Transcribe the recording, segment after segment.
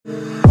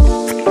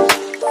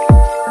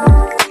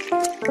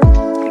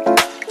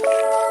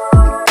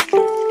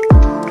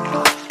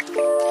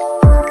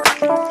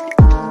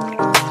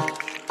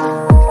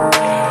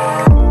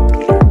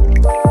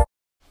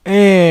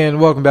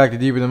welcome back to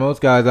Deeper Than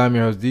Most, guys. I'm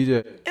your host,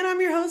 DJ. And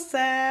I'm your host,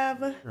 Sav.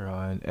 We're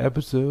on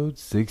episode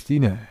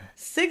 69.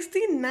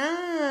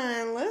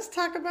 69. Let's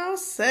talk about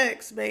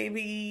sex,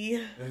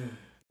 baby.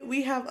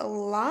 We have a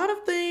lot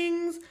of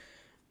things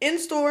in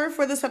store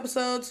for this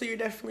episode, so you're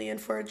definitely in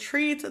for a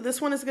treat.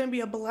 This one is going to be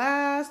a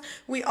blast.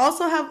 We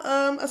also have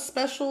a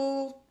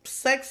special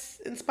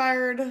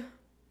sex-inspired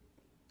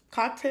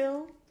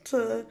cocktail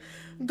to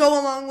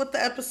go along with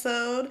the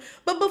episode.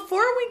 But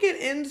before we get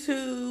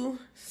into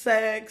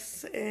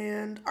sex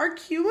and our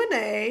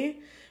Q&A,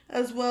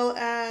 as well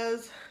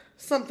as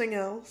something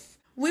else,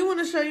 we want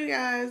to show you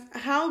guys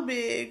how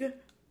big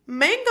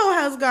Mango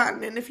has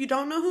gotten. And if you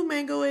don't know who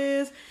Mango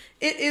is,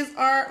 it is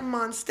our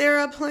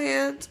Monstera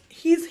plant.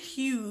 He's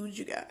huge,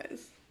 you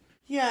guys.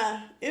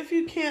 Yeah, if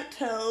you can't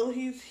tell,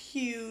 he's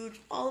huge.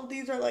 All of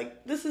these are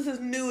like, this is his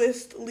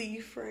newest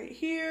leaf right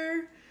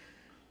here.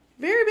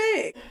 Very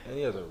big. And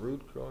he has a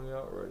root growing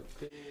out right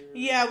there.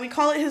 Yeah, we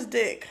call it his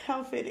dick.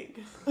 How fitting.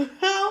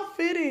 How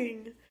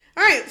fitting.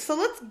 Alright, so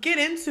let's get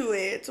into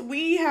it.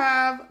 We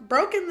have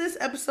broken this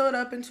episode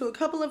up into a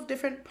couple of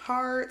different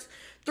parts.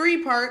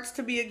 3 parts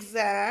to be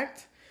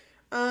exact.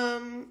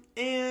 And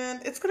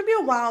it's going to be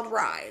a wild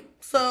ride.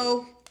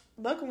 So,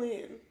 buckle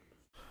in.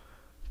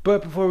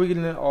 But before we get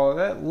into all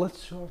that,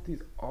 let's show off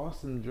these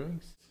awesome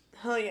drinks.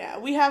 Hell yeah.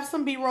 We have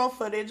some B-roll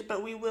footage,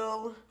 but we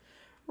will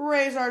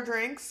raise our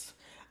drinks.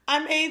 I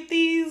made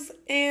these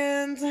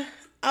and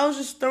I was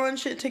just throwing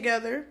shit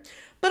together.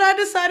 But I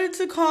decided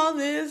to call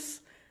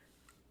this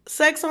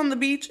Sex on the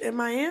Beach in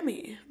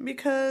Miami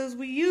because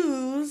we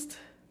used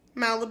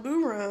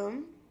Malibu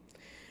rum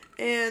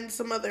and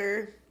some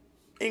other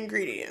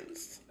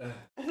ingredients.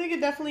 I think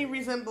it definitely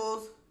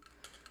resembles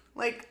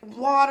like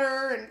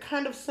water and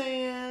kind of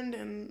sand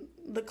and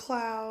the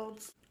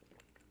clouds.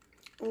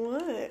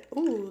 What?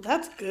 Ooh,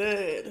 that's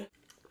good.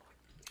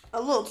 A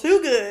little too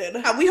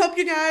good. We hope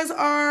you guys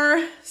are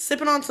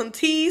sipping on some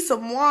tea,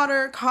 some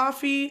water,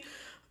 coffee,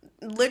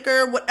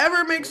 liquor,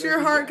 whatever makes your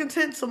heart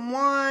content, some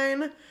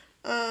wine.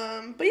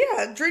 But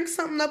yeah, drink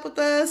something up with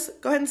us.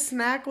 Go ahead and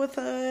snack with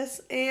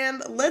us.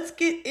 And let's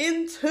get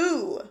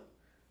into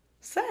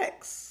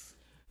sex.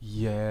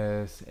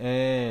 Yes,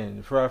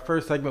 and for our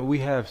first segment, we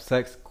have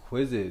sex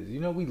quizzes. You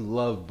know, we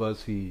love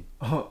BuzzFeed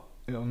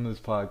on this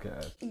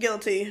podcast.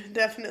 Guilty.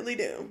 Definitely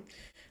do.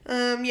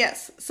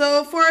 Yes.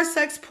 So for our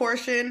sex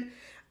portion,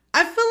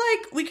 I feel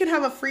like we could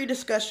have a free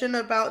discussion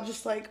about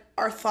just like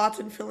our thoughts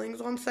and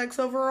feelings on sex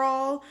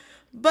overall.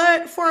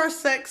 But for our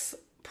sex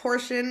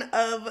portion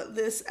of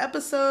this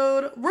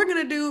episode, we're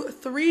going to do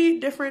 3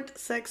 different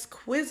sex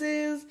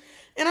quizzes.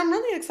 And I'm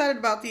really excited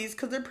about these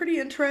because they're pretty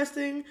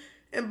interesting.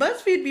 And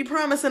BuzzFeed be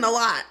promising a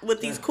lot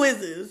with these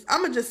quizzes.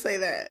 I'm going to just say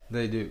that.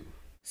 They do.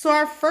 So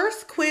our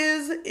first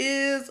quiz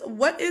is,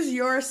 what is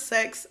your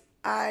sex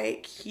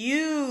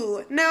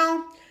IQ?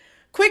 Now,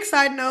 quick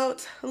side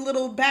note, a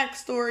little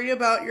backstory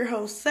about your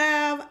host,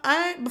 Sav.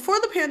 Before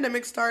the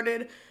pandemic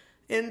started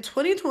in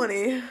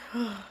 2020,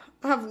 I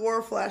have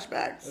war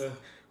flashbacks.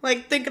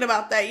 Like, thinking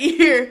about that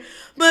year.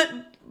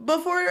 But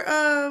before,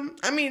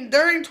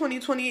 during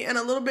 2020 and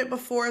a little bit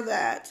before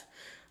that,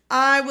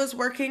 I was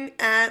working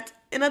at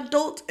an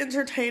adult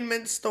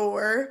entertainment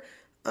store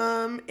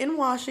in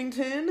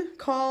Washington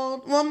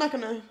called, well, I'm not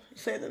going to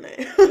say the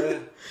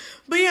name.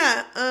 But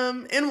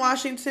yeah, in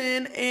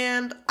Washington,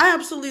 and I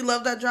absolutely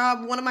love that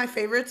job, one of my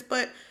favorites,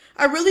 but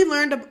I really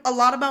learned a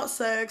lot about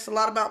sex, a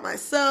lot about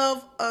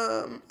myself,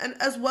 and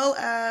as well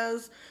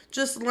as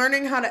just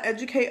learning how to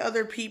educate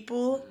other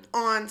people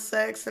on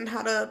sex and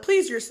how to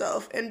please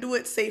yourself and do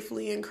it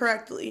safely and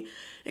correctly,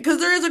 because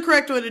there is a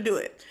correct way to do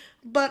it.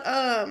 But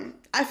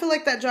I feel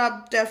like that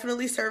job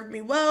definitely served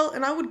me well,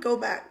 and I would go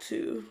back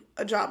to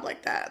a job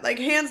like that. Like,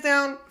 hands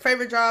down,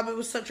 favorite job. It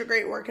was such a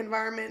great work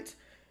environment.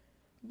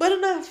 But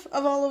enough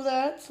of all of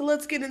that, so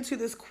let's get into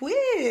this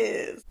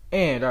quiz.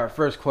 And our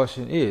first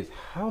question is,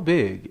 how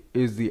big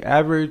is the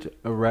average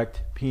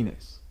erect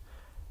penis?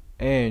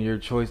 And your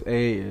choice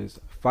A is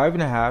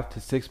 5.5 to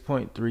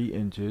 6.3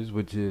 inches,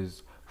 which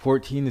is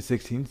 14 to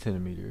 16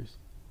 centimeters.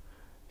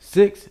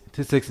 6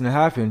 to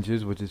 6.5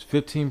 inches, which is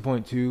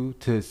 15.2 to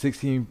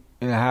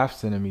 16.5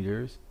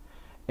 centimeters.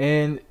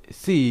 And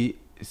C,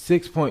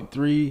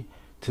 6.3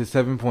 to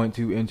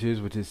 7.2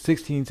 inches, which is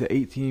 16 to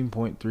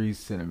 18.3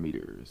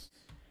 centimeters.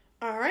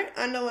 All right,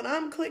 I know what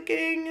I'm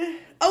clicking.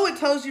 Oh, it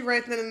tells you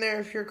right then and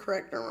there if you're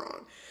correct or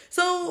wrong.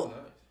 So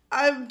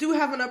I do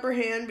have an upper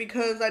hand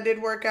because I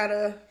did work at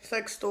a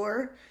sex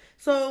store.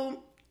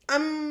 So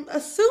I'm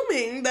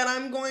assuming that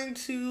I'm going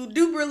to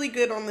do really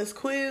good on this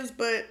quiz,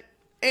 but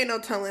ain't no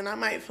telling. I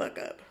might fuck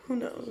up. Who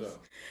knows?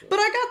 But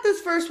I got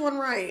this first one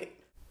right.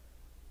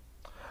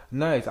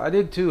 Nice. I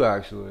did too,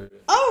 actually.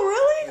 Oh,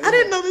 really? Yeah. I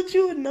didn't know that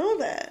you would know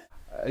that.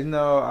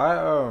 No,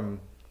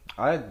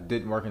 I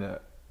didn't work in an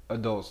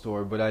adult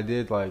store, but I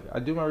do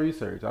my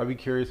research. I be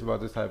curious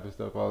about this type of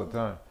stuff all the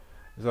time.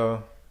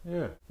 So,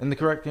 yeah. And the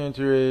correct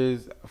answer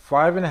is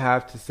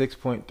 5.5 to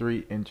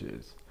 6.3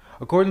 inches.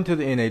 According to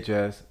the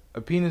NHS,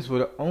 a penis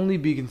would only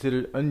be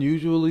considered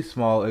unusually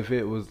small if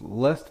it was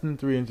less than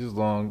 3 inches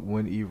long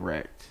when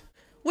erect.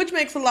 which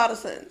makes a lot of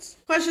sense.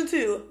 Question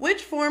 2.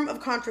 Which form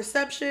of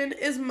contraception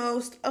is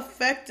most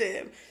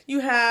effective? You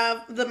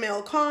have the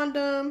male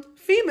condom,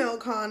 female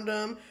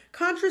condom,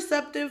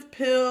 contraceptive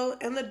pill,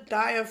 and the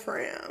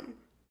diaphragm.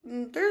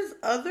 There's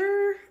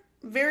other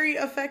very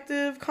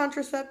effective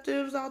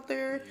contraceptives out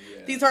there.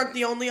 Yeah. These aren't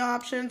the only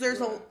options.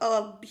 There's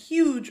a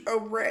huge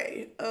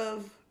array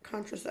of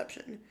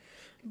contraception.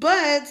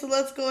 But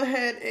let's go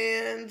ahead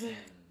and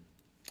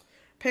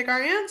pick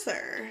our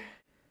answer.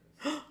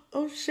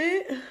 Oh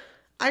shit.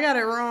 I got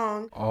it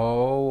wrong.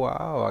 Oh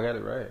wow, I got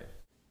it right.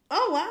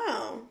 Oh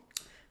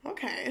wow.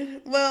 Okay.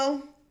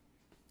 Well,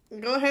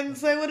 go ahead and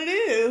say what it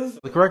is.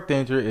 The correct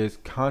answer is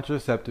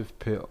contraceptive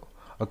pill.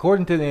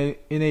 According to the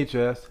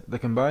NHS, the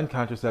combined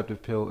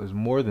contraceptive pill is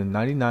more than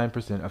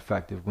 99%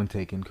 effective when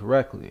taken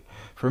correctly.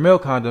 For male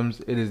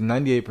condoms, it is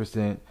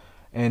 98%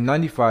 and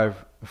 95%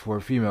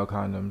 for female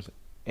condoms,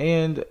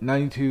 and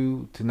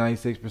 92 to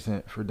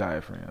 96% for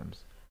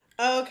diaphragms.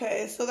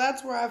 Okay, so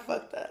that's where I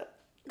fucked up.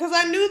 Because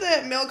I knew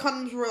that male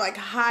condoms were like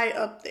high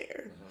up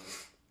there.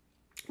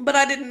 But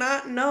I did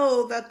not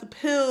know that the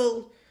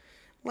pill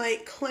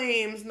like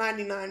claims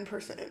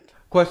 99%.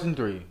 Question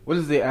 3. What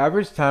is the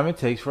average time it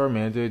takes for a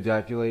man to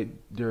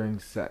ejaculate during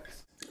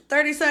sex?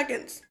 30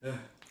 seconds.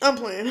 I'm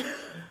playing.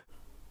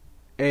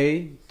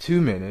 A, 2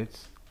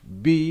 minutes.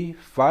 B,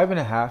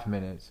 5.5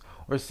 minutes.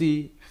 Or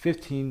C,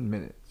 15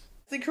 minutes.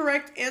 The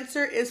correct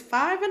answer is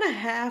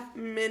 5.5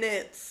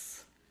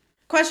 minutes.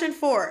 Question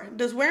 4.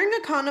 Does wearing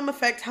a condom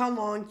affect how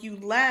long you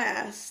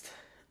last?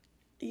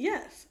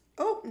 Yes.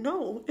 Oh,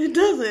 no, it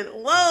doesn't.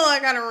 Whoa, I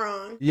got it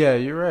wrong. Yeah,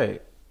 you're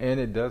right. And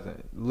it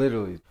doesn't.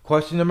 Literally.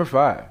 Question number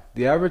 5.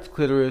 The average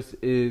clitoris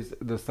is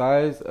the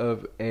size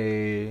of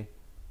a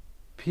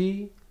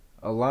pea,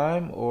 a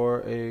lime,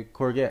 or a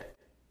courgette.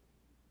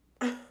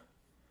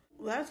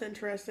 That's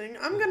interesting.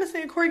 I'm going to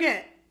say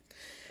courgette.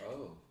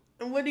 Oh.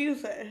 And what do you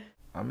say?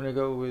 I'm going to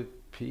go with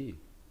pea.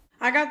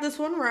 I got this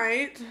one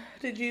right.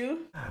 Did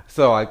you?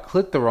 So I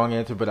clicked the wrong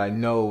answer, but I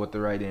know what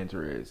the right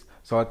answer is.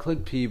 So I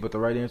clicked pea, but the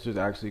right answer is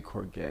actually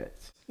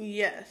courgette.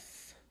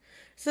 Yes.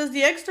 It says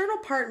the external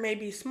part may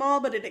be small,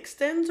 but it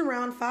extends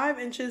around 5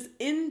 inches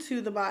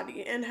into the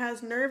body and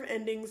has nerve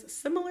endings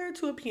similar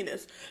to a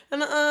penis.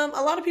 And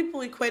a lot of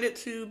people equate it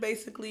to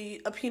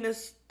basically a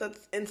penis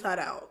that's inside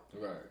out.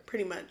 Right.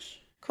 Pretty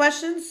much.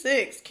 Question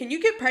 6. Can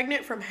you get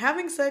pregnant from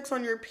having sex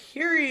on your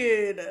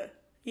period?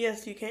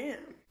 Yes, you can.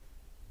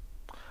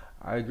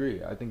 I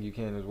agree. I think you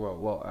can as well.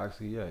 Well,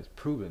 actually, yeah, it's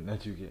proven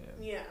that you can.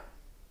 Yeah.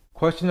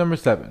 Question number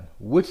 7.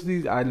 Which of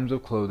these items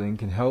of clothing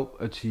can help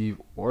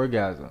achieve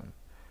orgasm?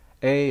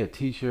 A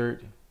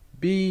t-shirt,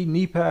 B,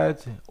 knee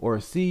pads, or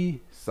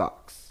C,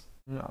 socks?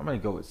 I'm going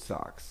to go with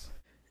socks.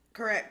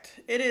 Correct.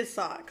 It is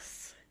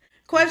socks.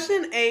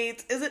 Question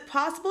 8. Is it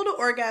possible to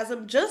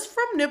orgasm just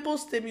from nipple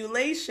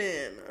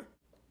stimulation?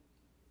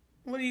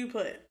 What do you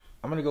put?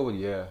 I'm going to go with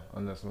yeah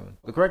on this one.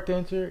 The correct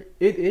answer,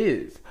 it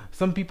is.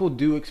 Some people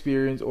do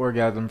experience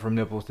orgasm from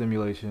nipple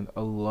stimulation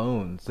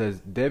alone,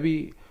 says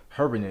Debbie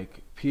Herbernick,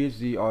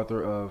 PhD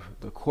author of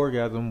The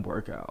Coregasm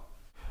Workout.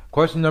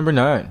 Question number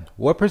 9.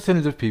 What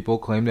percentage of people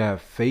claim to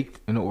have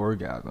faked an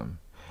orgasm?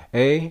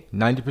 A,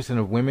 90%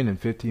 of women and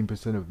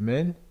 15% of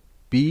men.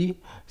 B,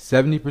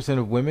 70%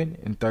 of women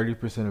and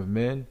 30% of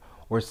men.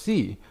 Or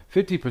C,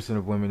 50%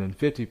 of women and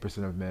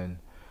 50% of men.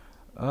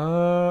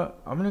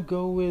 I'm going to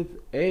go with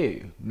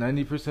A,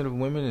 90% of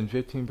women and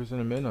 15%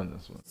 of men on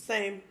this one.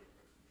 Same.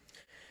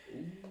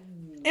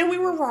 And we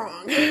were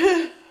wrong.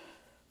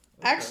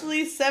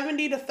 Actually,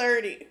 70 to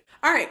 30.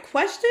 All right,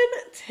 question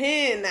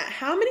 10.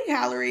 How many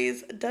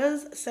calories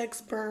does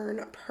sex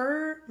burn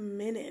per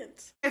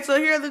minute? Okay, so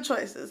here are the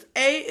choices.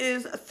 A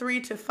is 3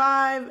 to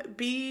 5,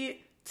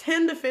 B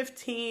 10 to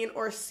 15,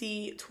 or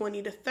C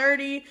 20 to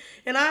 30.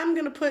 And I'm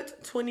going to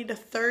put 20 to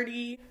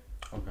 30.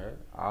 Okay,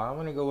 I'm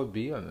going to go with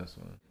B on this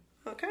one.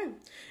 Okay,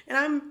 and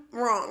I'm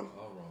wrong.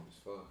 I'm wrong as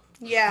fuck.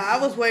 Yeah, I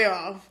was way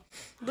off.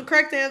 The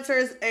correct answer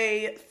is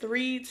A,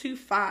 3 to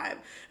 5.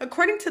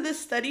 According to this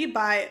study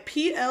by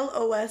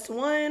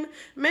PLOS1,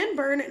 men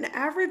burn an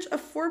average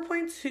of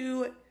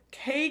 4.2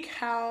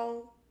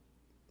 kcal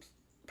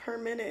per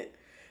minute,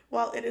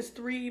 while it is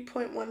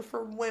 3.1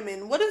 for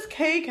women. What is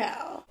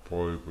kcal?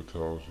 Probably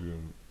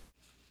potassium.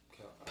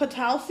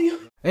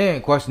 Potassium?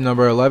 And question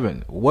number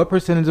 11. What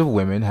percentage of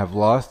women have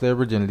lost their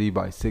virginity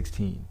by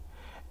 16?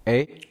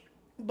 A,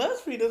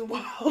 BuzzFeed is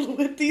wild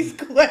with these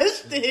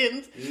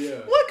questions. Yeah.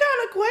 What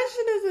kind of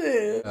question is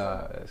this?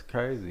 That's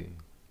crazy.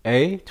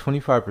 A,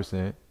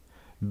 25%,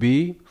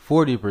 B,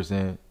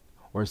 40%,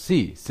 or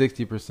C,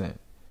 60%.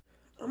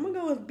 I'm going to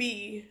go with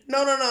B.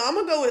 No. I'm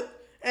going to go with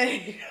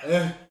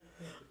A.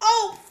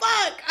 Oh,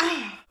 fuck.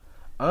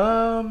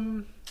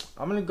 I'm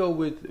going to go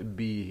with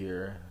B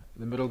here.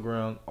 The middle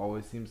ground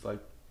always seems like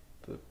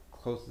the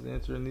closest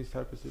answer in these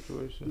type of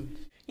situations.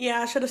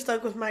 Yeah, I should have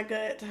stuck with my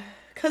gut.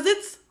 Because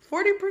it's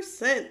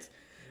 40%.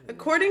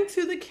 According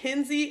to the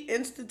Kinsey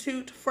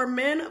Institute, for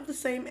men of the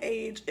same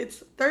age,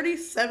 it's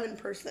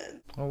 37%.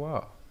 Oh,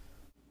 wow.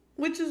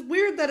 Which is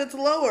weird that it's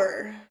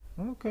lower.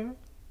 Okay.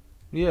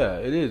 Yeah,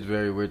 it is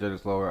very weird that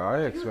it's lower.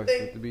 I You expected it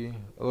think? to be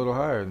a little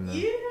higher than that.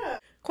 Yeah.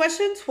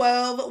 Question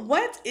 12.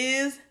 What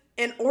is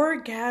an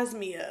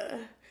orgasmia?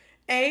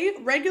 A.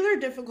 Regular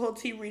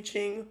difficulty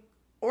reaching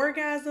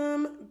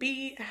orgasm.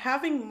 B.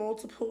 Having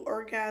multiple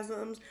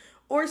orgasms.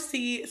 Or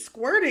C.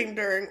 Squirting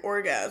during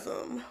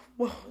orgasm.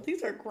 Whoa,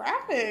 these are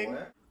graphic.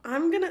 What?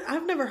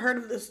 I've never heard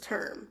of this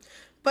term,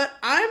 but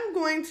I'm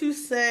going to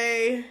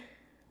say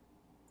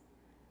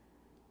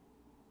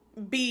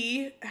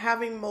B.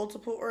 Having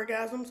multiple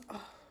orgasms.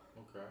 Oh.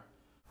 Okay.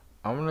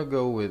 I'm gonna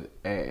go with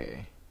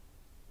A.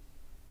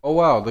 Oh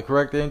wow, the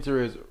correct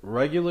answer is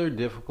regular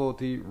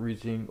difficulty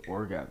reaching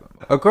orgasm.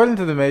 According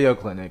to the Mayo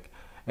Clinic,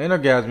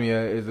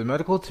 anorgasmia is a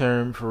medical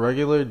term for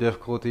regular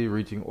difficulty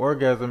reaching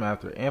orgasm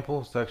after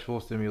ample sexual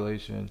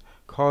stimulation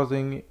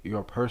causing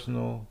you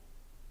personal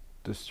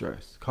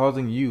distress.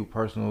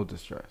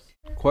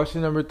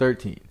 Question number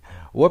 13.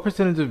 What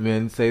percentage of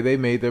men say they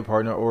made their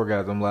partner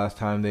orgasm last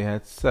time they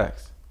had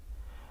sex?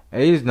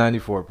 A is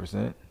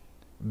 94%,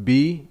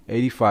 B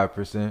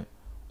 85%,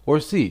 or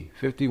C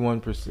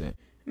 51%.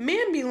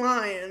 Men be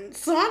lying,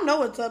 so I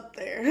know it's up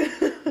there.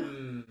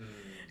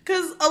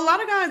 Because a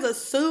lot of guys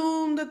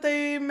assume that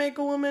they make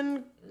a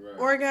woman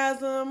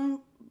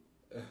orgasm,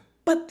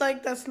 but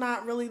like that's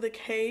not really the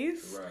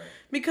case. Right.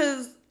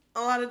 Because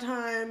a lot of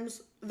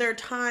times their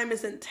time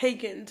isn't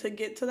taken to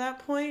get to that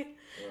point.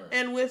 Right.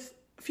 And with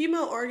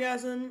female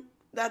orgasm,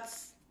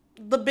 that's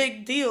the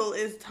big deal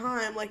is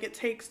time. Like it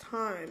takes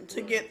time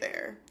to get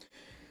there.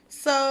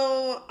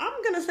 So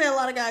I'm going to say a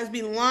lot of guys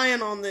be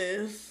lying on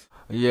this.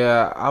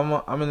 Yeah,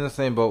 I'm in the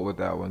same boat with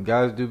that one.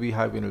 Guys do be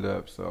hyping it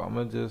up, so I'm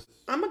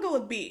gonna go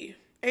with B,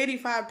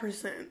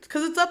 85%,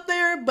 because it's up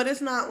there, but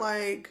it's not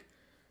like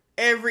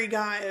every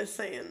guy is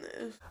saying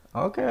this.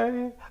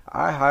 Okay.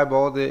 I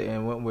highballed it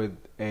and went with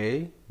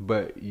A,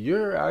 but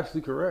you're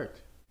actually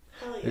correct.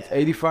 Hell yeah. It's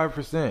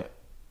 85%.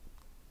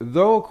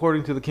 Though,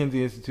 according to the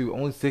Kinsey Institute,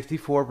 only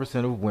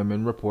 64% of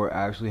women report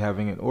actually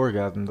having an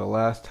orgasm the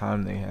last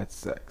time they had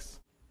sex.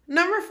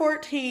 Number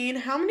 14,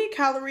 how many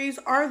calories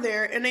are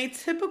there in a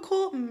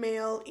typical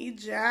male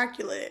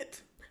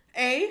ejaculate?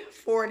 A,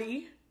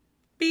 40,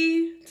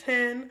 B,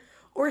 10,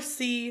 or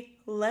C,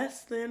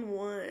 less than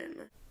 1?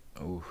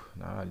 Ooh,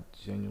 now I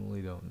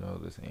genuinely don't know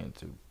this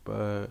answer,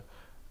 but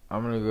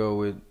I'm going to go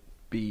with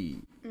B.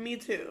 Me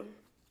too.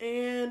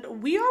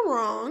 And we are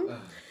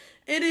wrong.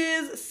 It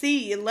is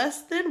C,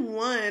 less than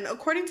 1.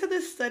 According to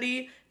this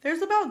study,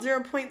 there's about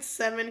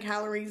 0.7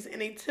 calories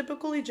in a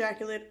typical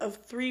ejaculate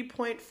of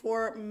 3.4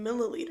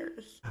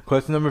 milliliters.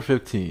 Question number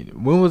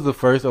 15. When was the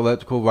first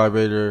electrical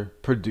vibrator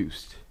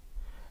produced?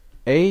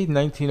 A,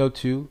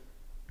 1902,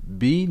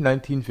 B,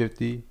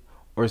 1950,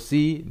 or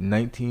C,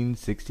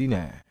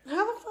 1969?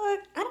 How the fuck?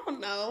 I don't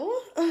know.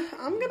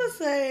 I'm going to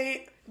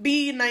say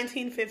B,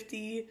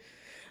 1950.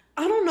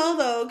 I don't know,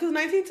 though, because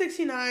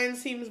 1969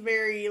 seems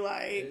very,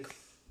 like,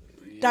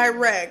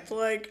 direct.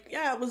 Like,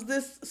 yeah, it was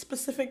this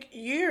specific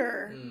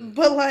year.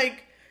 But,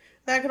 like,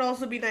 that could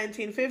also be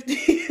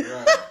 1950.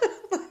 Right.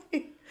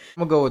 I'm going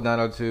to go with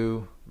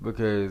 902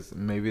 because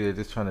maybe they're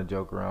just trying to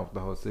joke around with the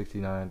whole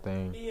 69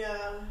 thing.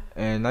 Yeah.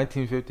 And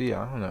 1950,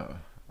 I don't know.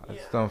 I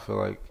just don't feel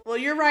like... Well,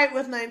 you're right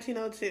with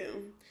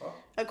 1902. Oh.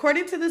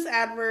 According to this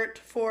advert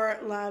for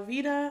La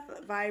Vida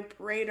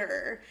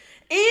Vibrator.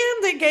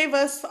 And they gave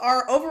us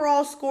our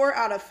overall score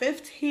out of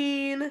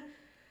 15.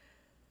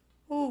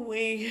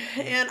 Ooh-wee.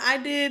 And I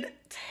did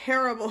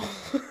terrible.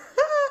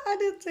 I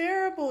did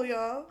terrible,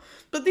 y'all.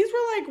 But these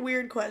were like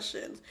weird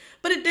questions.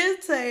 But it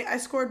did say I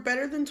scored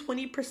better than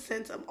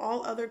 20% of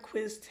all other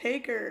quiz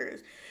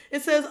takers.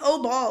 It says,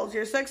 oh balls,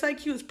 your sex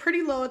IQ is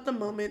pretty low at the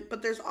moment,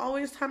 but there's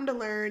always time to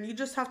learn. You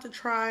just have to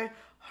try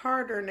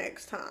harder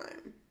next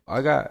time.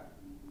 I got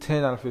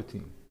 10 out of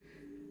 15.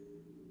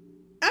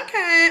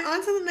 Okay,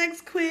 on to the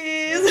next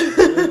quiz.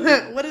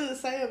 What does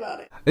it say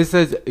about it? It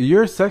says,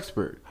 you're a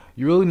sexpert.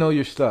 You really know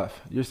your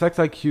stuff. Your sex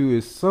IQ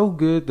is so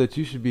good that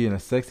you should be in a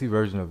sexy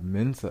version of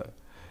Mensa.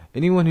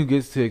 Anyone who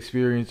gets to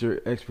experience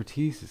your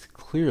expertise is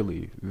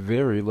clearly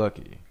very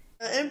lucky.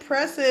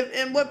 Impressive.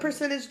 And what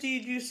percentage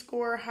did you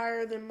score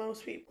higher than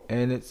most people?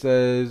 And it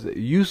says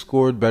you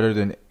scored better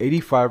than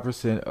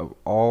 85% of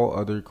all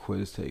other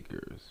quiz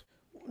takers.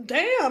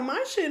 Damn,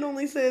 my shit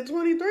only said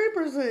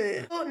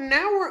 23%. So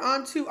now we're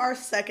on to our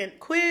second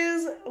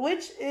quiz,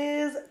 which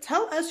is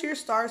tell us your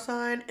star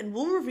sign and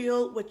we'll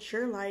reveal what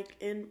you're like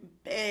in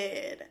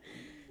bed.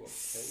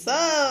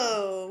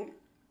 So,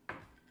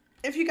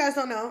 if you guys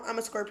don't know, I'm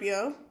a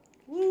Scorpio.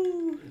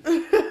 Woo.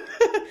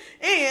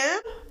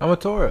 And I'm a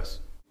Taurus.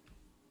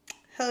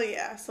 Hell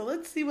yeah. So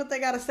let's see what they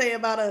got to say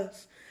about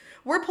us.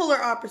 We're polar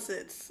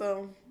opposites,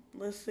 so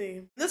let's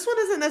see. This one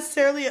isn't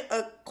necessarily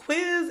a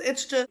quiz.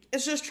 It's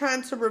just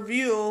trying to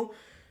review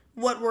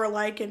what we're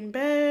like in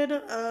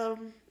bed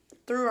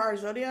through our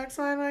zodiac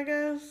sign, I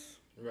guess.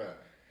 Right.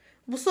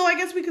 Well, so I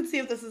guess we could see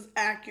if this is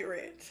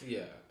accurate.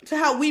 Yeah. To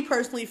how we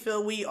personally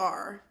feel we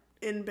are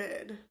in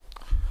bed.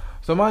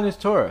 So mine is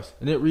Taurus,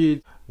 and it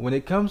reads, when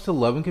it comes to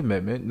love and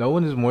commitment, no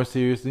one is more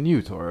serious than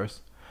you,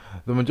 Taurus.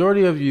 The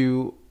majority of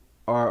you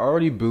are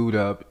already booed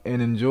up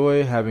and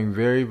enjoy having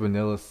very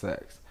vanilla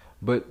sex.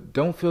 But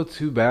don't feel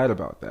too bad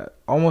about that.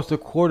 Almost a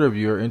quarter of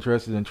you are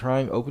interested in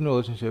trying open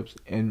relationships,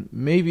 and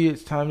maybe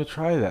it's time to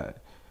try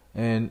that.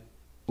 And,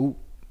 ooh,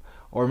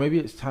 or maybe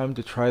it's time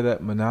to try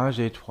that menage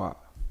a trois.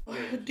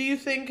 Do you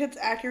think it's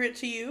accurate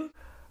to you?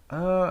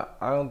 I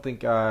don't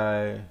think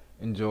I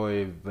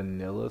enjoy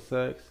vanilla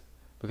sex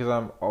because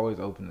I'm always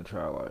open to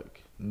try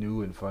like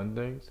new and fun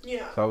things.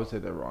 Yeah. So I would say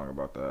they're wrong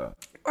about that.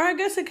 Or I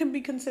guess it can be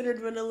considered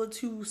vanilla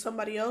to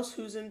somebody else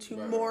who's into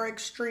more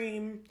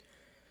extreme,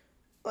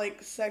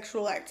 like,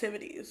 sexual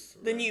activities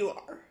than you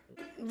are.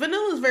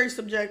 Vanilla is very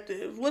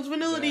subjective. What's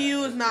vanilla to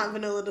you is not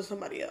vanilla to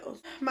somebody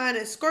else. Mine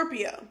is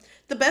Scorpio.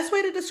 The best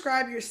way to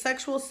describe your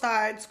sexual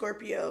side,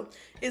 Scorpio,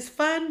 is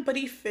fun but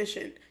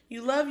efficient.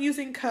 You love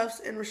using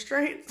cuffs and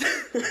restraints.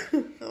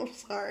 I'm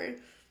sorry,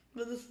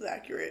 but this is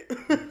accurate.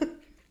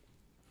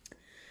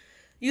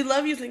 You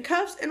love using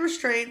cuffs and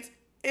restraints,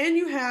 and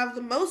you have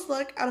the most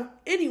luck out of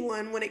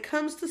anyone when it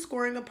comes to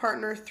scoring a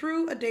partner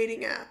through a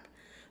dating app.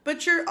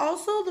 But you're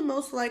also the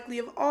most likely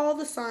of all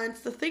the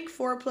signs to think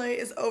foreplay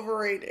is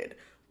overrated.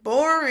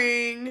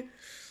 Boring.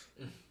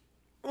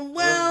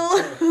 Well,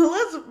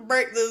 let's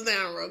break this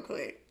down real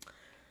quick.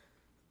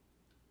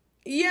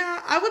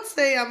 Yeah, I would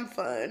say I'm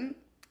fun.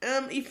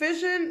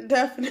 Efficient,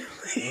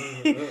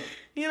 definitely.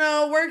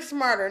 Work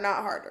smarter,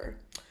 not harder.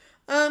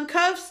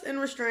 Cuffs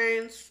and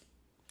restraints.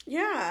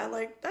 Yeah,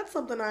 like, that's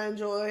something I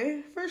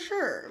enjoy, for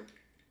sure.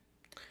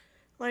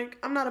 Like,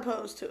 I'm not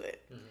opposed to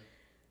it.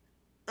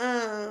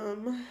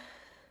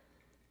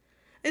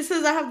 It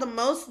says I have the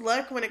most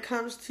luck when it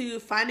comes to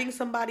finding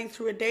somebody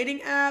through a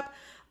dating app.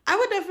 I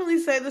would definitely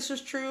say this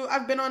is true.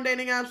 I've been on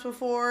dating apps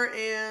before,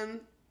 and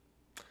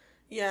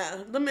yeah,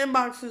 them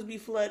inboxes be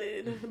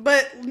flooded,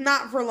 but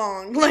not for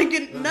long.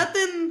 Like,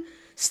 nothing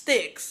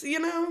sticks,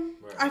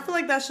 Right. I feel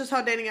like that's just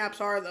how dating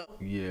apps are, though.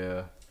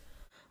 Yeah.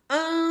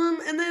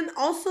 And then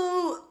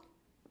also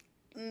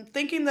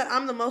thinking that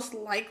I'm the most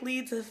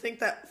likely to think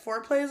that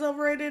foreplay is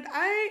overrated.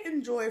 I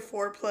enjoy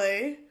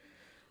foreplay.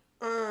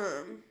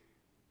 I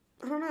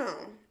don't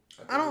know.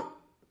 I don't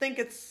think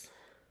it's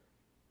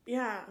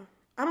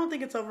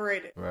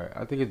overrated. Right.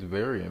 I think it's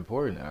very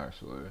important,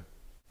 actually.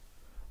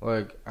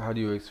 Like, how do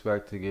you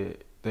expect to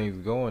get things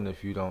going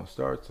if you don't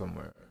start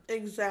somewhere?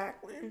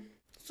 Exactly.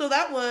 So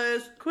that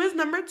was quiz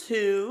number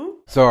 2.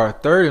 So our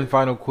third and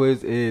final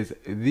quiz is,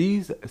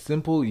 these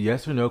simple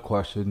yes or no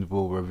questions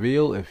will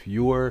reveal if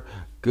you're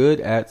good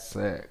at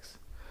sex.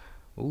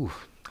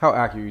 Oof. How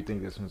accurate do you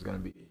think this one's going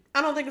to be?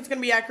 I don't think it's going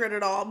to be accurate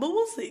at all, but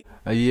we'll see.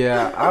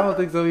 Yeah, I don't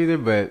think so either,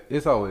 but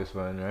it's always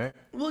fun, right?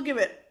 We'll give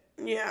it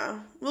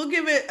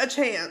a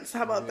chance.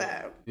 How about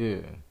that?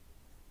 Yeah.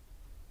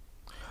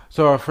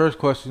 So our first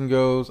question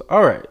goes,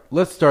 all right,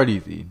 let's start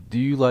easy. Do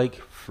you like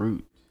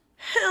fruit?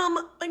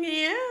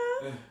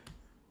 Yeah.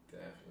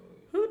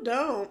 Definitely. Who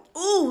don't?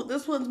 Ooh,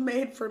 this one's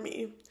made for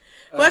me.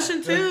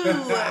 Question 2.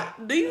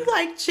 Do you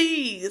like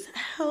cheese?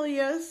 Hell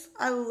yes.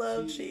 I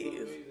love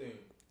cheese.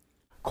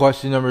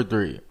 Question number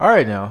 3. All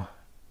right, now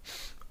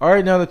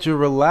that you're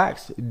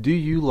relaxed, do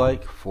you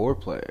like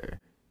foreplay?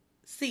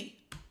 C.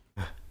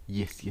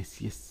 Yes.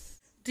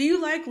 Do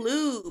you like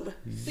lube?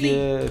 C.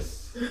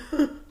 Yes.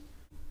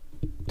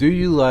 Do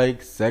you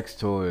like sex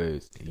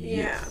toys? Yeah.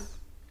 Yes.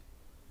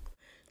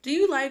 Do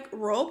you like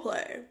role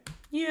play?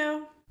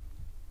 Yeah.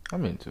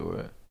 I'm into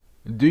it.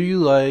 Do you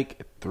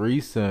like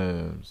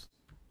threesomes?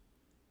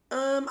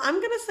 I'm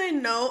gonna say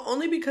no,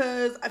 only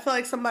because I feel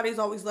like somebody's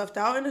always left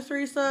out in a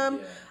threesome.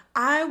 Yeah.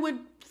 I would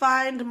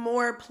find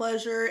more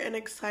pleasure and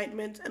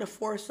excitement in a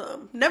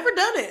foursome. Never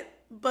done it,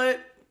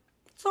 but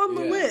it's on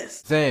the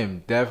list.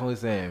 Same, definitely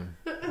same.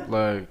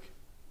 Like,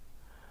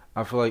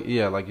 I feel like,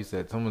 like you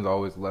said, someone's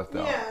always left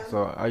out.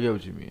 So I get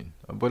what you mean.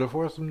 But a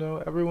foursome, no,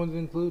 everyone's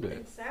included.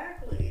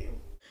 Exactly.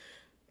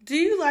 Do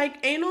you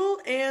like anal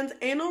and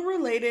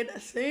anal-related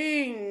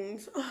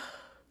things?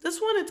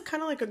 This one, it's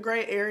kind of like a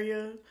gray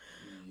area.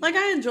 Like,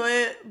 I enjoy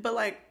it, but,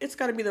 like, it's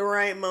got to be the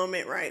right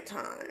moment, right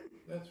time.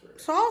 That's right.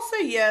 So I'll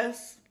say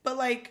yes, but,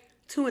 like,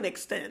 to an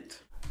extent.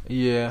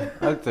 Yeah,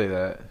 I'd say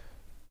that.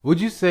 Would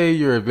you say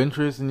you're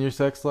adventurous in your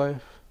sex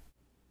life?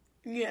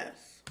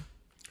 Yes.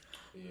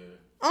 Yeah.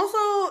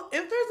 Also,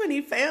 if there's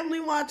any family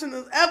watching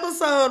this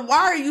episode,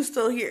 why are you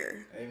still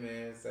here? Hey,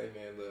 man,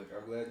 look,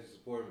 I'm glad you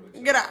support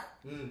me. Get out.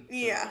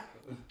 Yeah.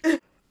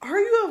 Are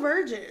you a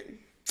virgin?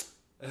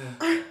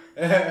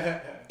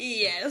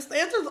 Yes. The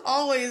answer is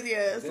always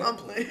yes. I'm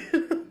playing.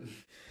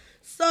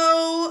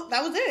 So,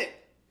 that was it.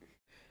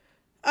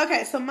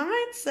 Okay, so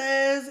mine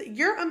says,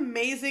 you're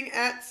amazing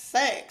at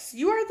sex.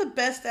 You are the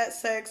best at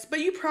sex, but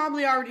you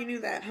probably already knew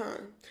that, huh?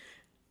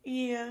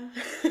 Yeah.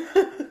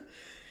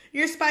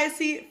 You're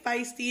spicy,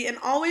 feisty, and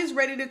always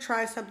ready to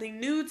try something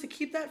new to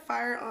keep that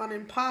fire on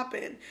and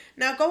popping.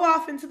 Now go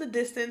off into the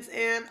distance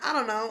and, I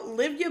don't know,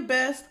 live your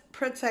best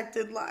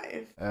protected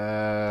life.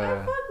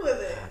 Have fun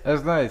with it.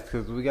 That's nice,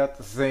 because we got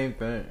the same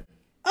thing.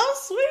 Oh,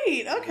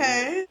 sweet.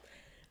 Okay.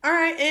 All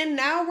right, and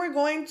now we're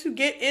going to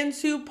get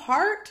into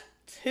part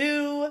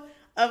 2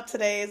 of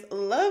today's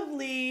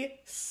lovely,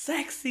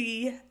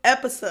 sexy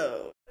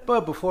episode.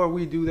 But before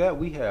we do that,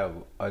 we have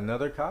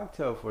another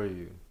cocktail for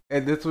you.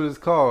 And this one is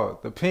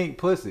called the Pink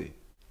Pussy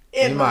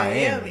In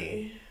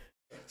Miami.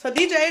 So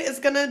DJ is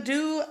going to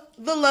do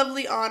the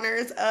lovely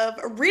honors of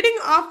reading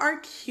off our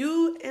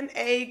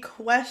Q&A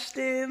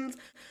questions.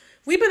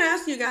 We've been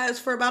asking you guys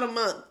for about a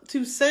month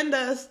to send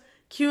us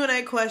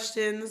Q&A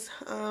questions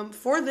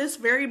for this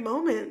very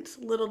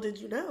moment. Little did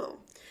you know.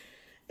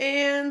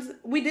 And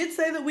we did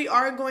say that we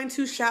are going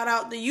to shout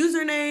out the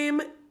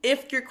username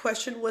if your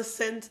question was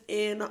sent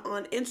in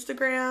on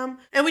Instagram.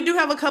 And we do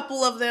have a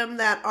couple of them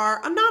that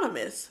are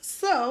anonymous.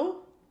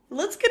 So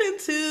let's get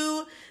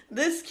into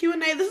this Q&A.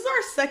 This is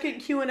our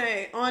second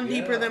Q&A on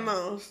Deeper Than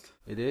Most.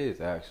 It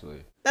is,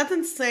 actually. That's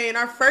insane.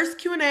 Our first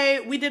Q&A,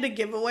 we did a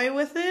giveaway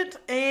with it,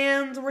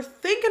 and we're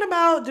thinking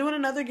about doing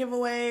another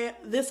giveaway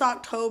this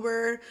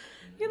October,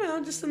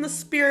 just in the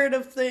spirit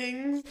of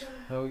things.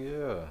 Hell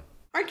yeah.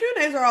 Our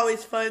Q&As are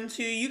always fun,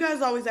 too. You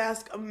guys always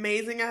ask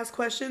amazing-ass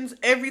questions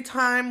every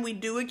time we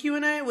do a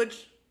Q&A,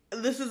 which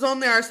this is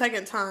only our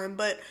second time,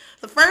 but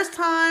the first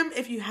time,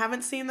 if you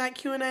haven't seen that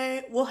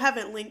Q&A, we'll have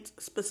it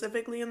linked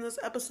specifically in this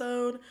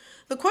episode.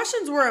 The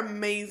questions were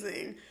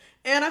amazing.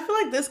 And I feel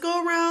like this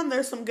go around,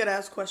 there's some good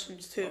ass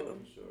questions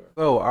too.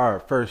 So our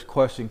first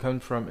question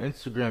comes from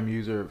Instagram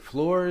user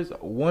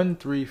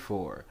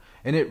Floors134,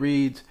 and it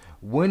reads,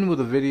 "When will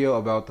the video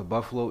about the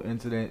Buffalo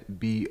incident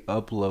be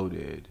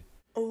uploaded?"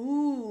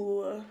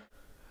 Ooh.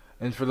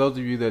 And for those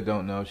of you that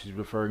don't know, she's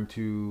referring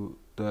to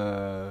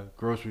the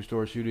grocery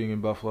store shooting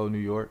in Buffalo, New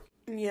York.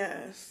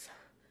 Yes.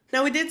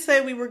 Now we did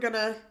say we were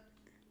gonna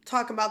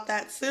talk about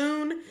that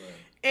soon,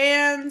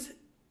 and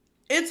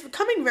it's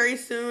coming very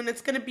soon.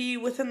 It's going to be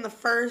within the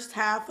first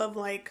half of,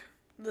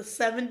 the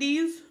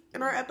 70s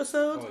in our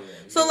episodes.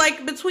 So,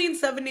 between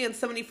 70 and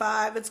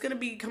 75, it's going to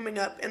be coming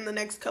up in the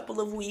next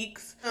couple of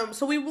weeks.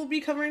 So, we will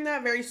be covering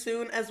that very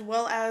soon, as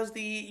well as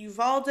the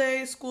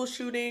Uvalde school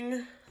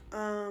shooting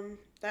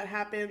that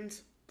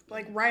happened,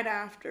 right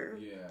after.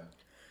 Yeah.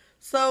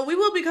 So we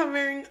will be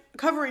covering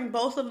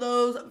both of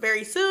those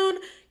very soon.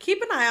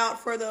 Keep an eye out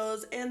for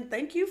those, and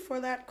thank you for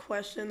that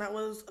question. That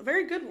was a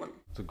very good one.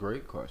 It's a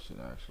great question,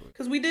 actually.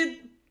 Because we did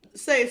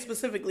say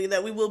specifically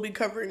that we will be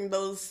covering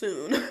those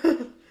soon.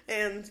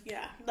 And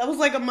yeah, that was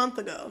a month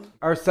ago.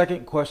 Our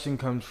second question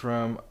comes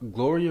from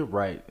Gloria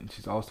Wright, and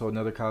she's also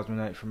another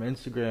Cosmonite from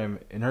Instagram.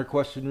 And her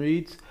question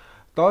reads,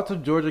 "Thoughts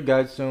of Georgia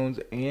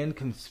Guidestones and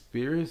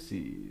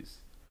conspiracies?"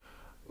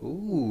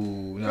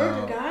 Ooh,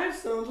 now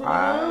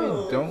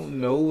I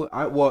don't know.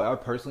 I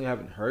personally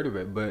haven't heard of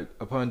it, but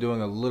upon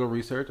doing a little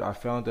research, I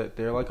found that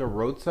they're like a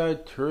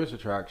roadside tourist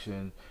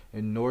attraction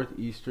in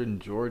northeastern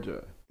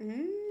Georgia.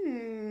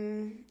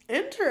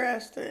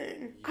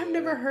 Interesting. Yeah. I've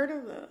never heard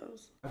of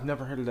those. I've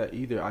never heard of that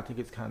either. I think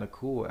it's kind of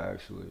cool,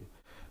 actually.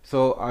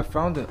 So I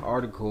found an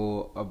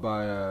article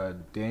by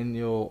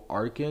Daniel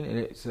Arkin, and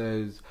it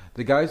says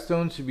the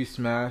Guidestones should be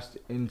smashed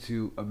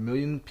into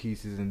 1,000,000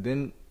 pieces and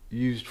then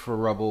used for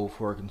rubble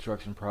for a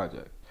construction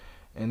project.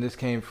 And this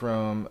came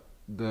from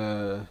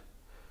the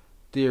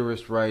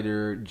theorist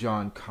writer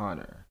John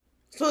Connor.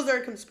 So is there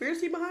a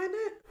conspiracy behind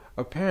it?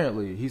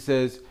 Apparently. He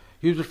says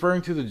he was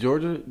referring to the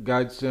Georgia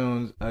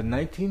Guidestones, a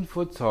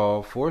 19-foot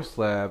tall,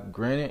 4-slab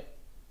granite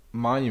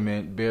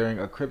monument bearing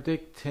a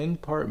cryptic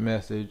 10-part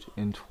message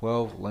in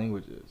 12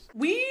 languages.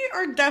 We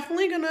are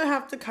definitely going to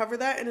have to cover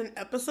that in an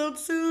episode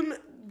soon,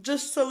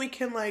 just so we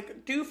can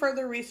do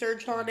further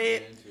research on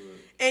it.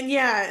 And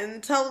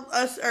and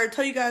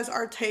tell you guys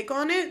our take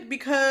on it,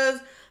 because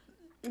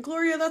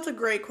Gloria, that's a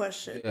great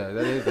question. Yeah,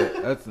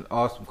 that's an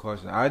awesome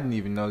question. I didn't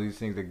even know these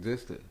things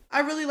existed.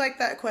 I really like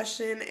that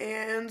question,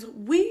 and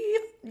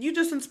you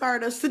just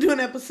inspired us to do an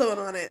episode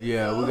on it.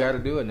 Yeah, we got to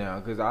do it now,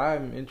 because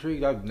I'm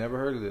intrigued. I've never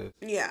heard of this.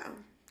 Yeah.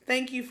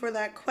 Thank you for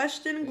that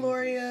question,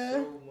 Gloria.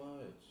 Thank you so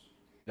much.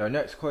 Our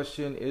next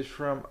question is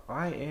from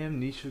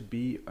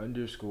IamNishaB_,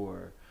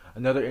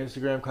 another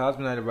Instagram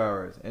Cosmonite of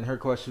ours, and her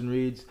question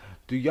reads,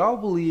 "Do y'all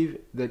believe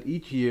that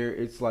each year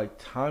it's like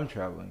time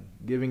traveling,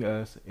 giving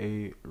us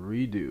a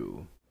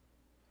redo?"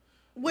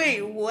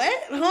 Wait,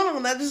 what? Hold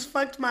on, that just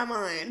fucked my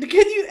mind.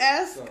 Can you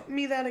ask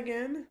me that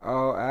again?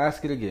 I'll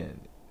ask it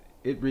again.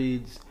 It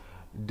reads,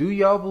 "Do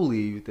y'all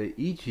believe that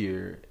each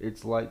year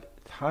it's like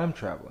time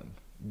traveling,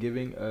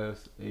 giving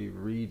us a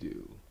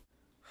redo?"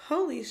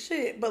 Holy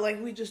shit, but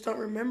we just don't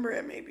remember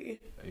it maybe.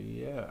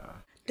 Yeah.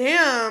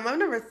 Damn, I've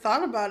never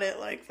thought about it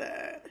like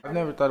that. I've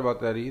never thought about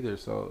that either,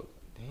 so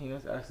dang,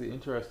 that's actually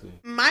interesting.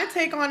 My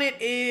take on it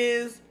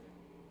is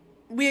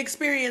we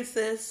experience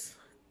this,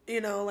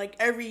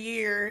 every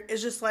year.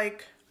 It's just a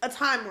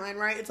timeline,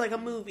 right? It's like a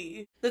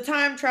movie. The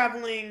time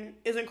traveling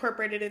is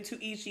incorporated into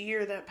each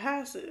year that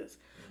passes.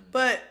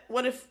 But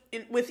what if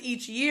with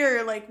each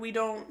year, we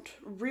don't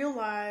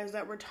realize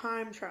that we're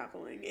time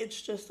traveling? It's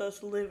just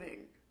us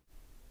living.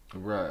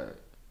 Right.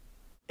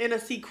 In a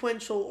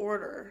sequential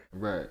order.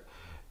 Right.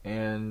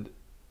 And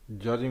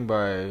judging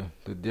by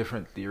the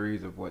different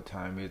theories of what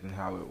time is and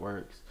how it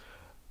works,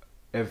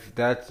 if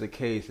that's the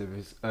case, if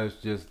it's us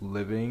just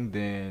living,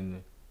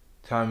 then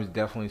time is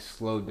definitely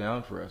slowed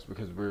down for us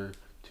because we're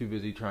too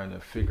busy trying to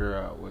figure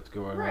out what's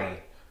going on.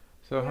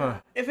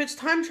 So, If it's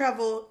time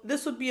travel,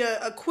 this would be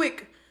a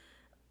quick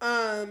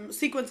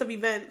sequence of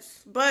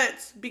events.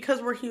 But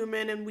because we're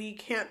human and we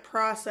can't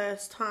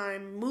process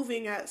time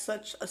moving at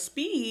such a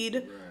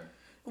speed,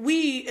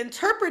 we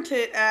interpret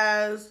it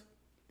as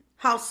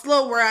how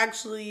slow we're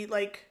actually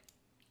like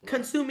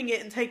consuming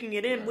it and taking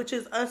it in, which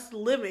is us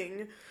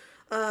living.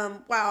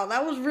 Wow,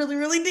 that was really,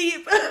 really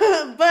deep.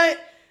 But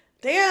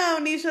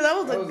damn, Nisha, that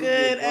was a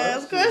good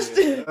ass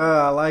question.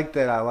 I like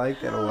that. I like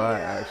that a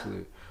lot,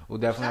 actually. We'll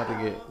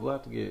definitely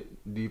have to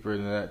get deeper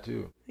into that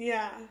too.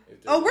 Yeah.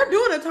 Oh, we're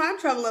doing a time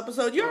travel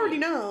episode. You already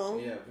know.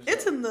 Yeah,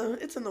 it's in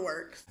the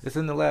works. It's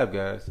in the lab,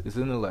 guys. It's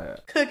in the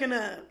lab. Cooking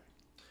up.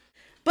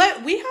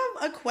 But we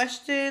have a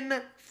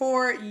question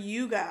for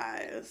you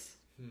guys.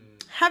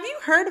 Have you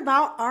heard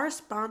about our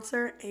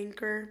sponsor,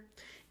 Anchor?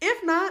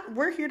 If not,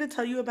 we're here to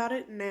tell you about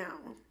it now.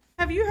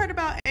 Have you heard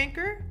about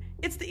Anchor?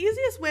 It's the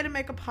easiest way to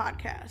make a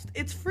podcast.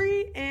 It's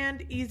free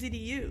and easy to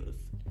use.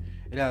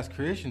 It has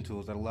creation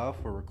tools that allow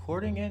for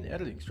recording and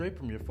editing straight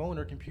from your phone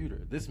or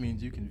computer. This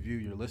means you can view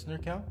your listener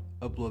count,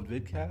 upload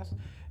vidcasts,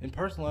 and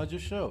personalize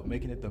your show,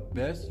 making it the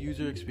best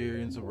user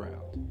experience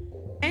around.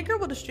 Anchor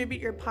will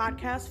distribute your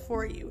podcast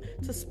for you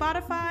to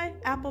Spotify,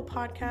 Apple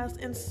Podcasts,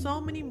 and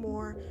so many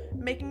more,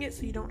 making it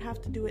so you don't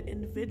have to do it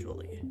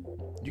individually.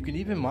 You can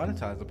even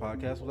monetize the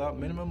podcast without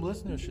minimum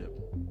listenership.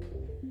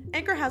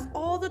 Anchor has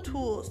all the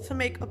tools to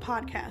make a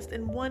podcast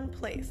in one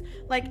place,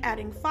 like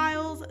adding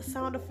files,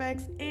 sound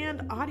effects,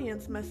 and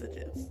audience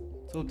messages.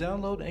 So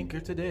download Anchor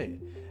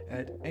today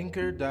at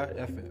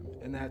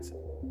anchor.fm, and that's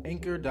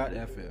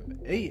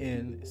anchor.fm,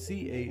 ANCHOR.fm.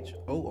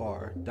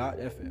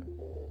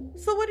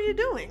 So what are you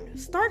doing?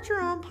 Start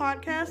your own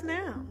podcast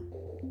now.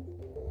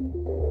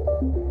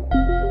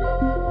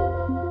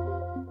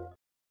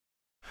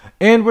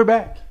 And we're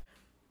back.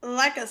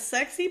 Like a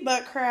sexy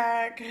butt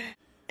crack.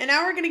 And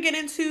now we're going to get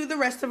into the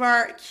rest of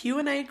our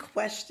Q&A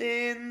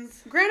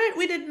questions. Granted,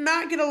 we did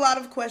not get a lot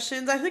of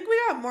questions. I think we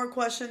got more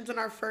questions in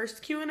our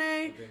first Q&A.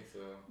 I think so.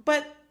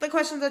 But the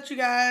questions that you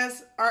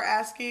guys are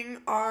asking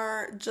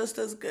are just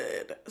as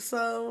good.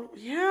 So,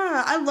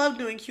 yeah, I love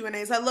doing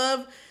Q&As. I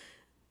love,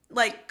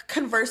 like,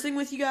 conversing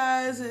with you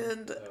guys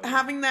and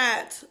having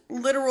that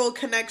literal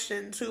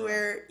connection to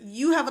where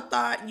you have a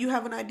thought, you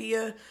have an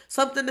idea,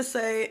 something to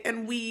say,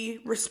 and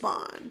we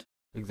respond.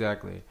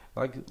 Exactly.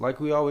 Like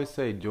we always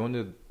say, join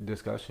the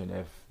discussion.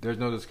 If there's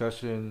no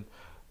discussion,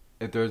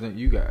 if there isn't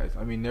you guys,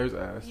 I mean, there's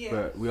us,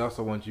 but we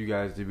also want you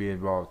guys to be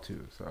involved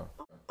too. So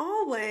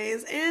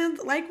always, and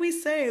like we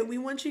say, we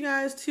want you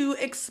guys to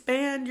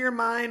expand your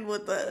mind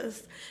with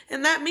us,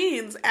 and that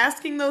means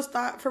asking those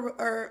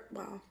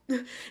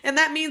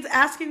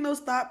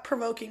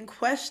thought-provoking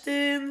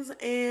questions,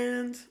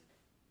 and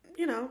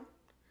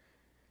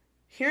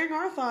hearing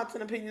our thoughts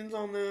and opinions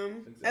on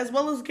them, as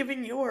well as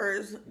giving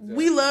yours.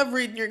 We love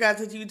reading your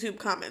guys' YouTube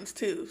comments,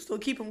 too, so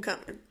keep them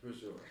coming. for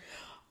sure.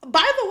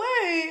 By the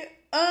way,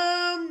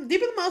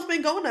 Deep in the Mouth's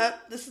been going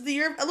up. This is the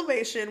year of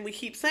elevation. We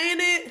keep saying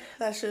it.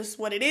 That's just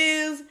what it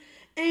is.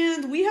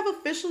 And we have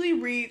officially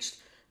reached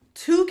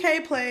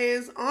 2K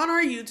plays on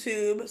our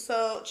YouTube,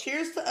 so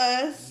cheers to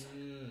us.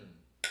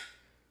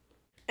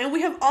 And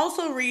we have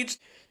also reached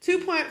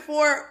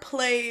 2.4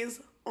 plays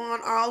on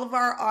all of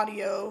our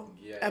audio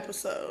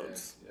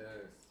episodes. Yes.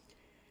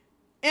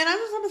 And I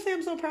just want to say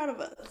I'm so proud of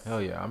us.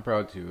 Hell yeah, I'm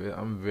proud too.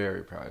 I'm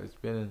very proud. It's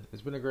been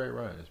a great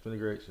run. It's been a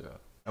great show.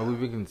 And we've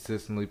been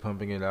consistently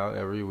pumping it out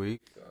every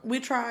week. So. We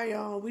try,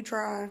 y'all. We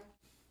try.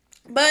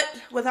 But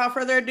without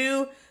further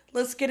ado,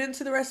 let's get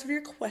into the rest of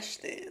your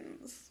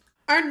questions.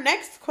 Our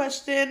next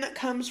question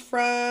comes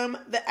from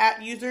the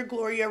 @user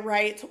Gloria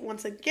Wright.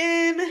 Once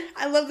again,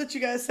 I love that you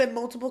guys send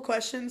multiple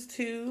questions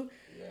too.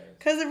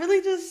 Because it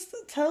really just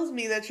tells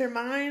me that your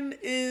mind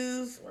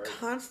is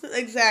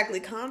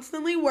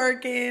constantly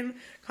working,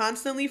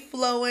 constantly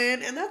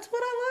flowing, and that's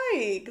what I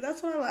like.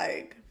 That's what I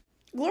like.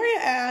 Gloria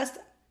asked,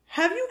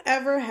 have you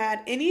ever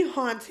had any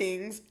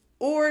hauntings,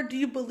 or do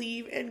you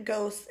believe in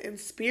ghosts and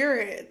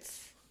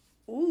spirits?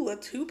 Ooh, a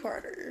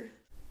two-parter.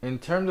 In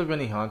terms of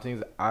any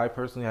hauntings, I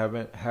personally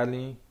haven't had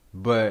any,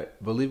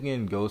 but believing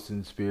in ghosts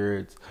and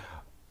spirits,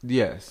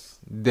 yes,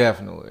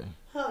 definitely.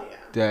 Hell yeah.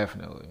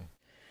 Definitely.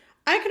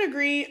 I can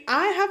agree.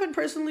 I haven't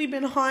personally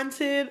been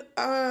haunted.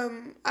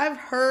 I've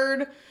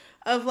heard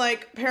of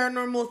like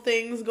paranormal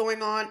things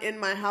going on in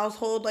my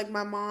household. Like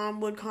my mom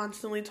would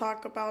constantly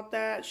talk about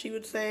that. She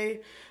would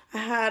say I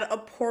had a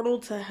portal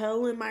to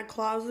hell in my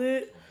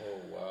closet.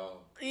 Oh wow.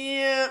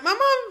 Yeah, my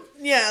mom,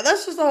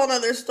 that's just a whole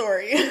nother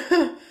story.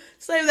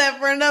 Save that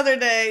for another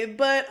day.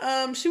 But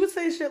she would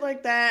say shit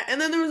like that. And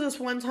then there was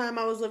this one time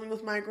I was living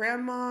with my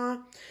grandma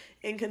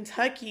in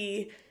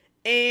Kentucky,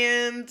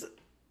 and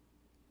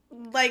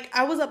like,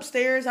 I was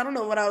upstairs. I don't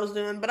know what I was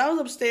doing, but I was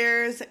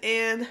upstairs,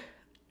 and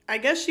I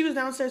guess she was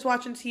downstairs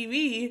watching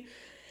TV,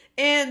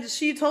 and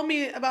she told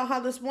me about how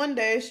this one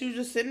day she was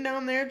just sitting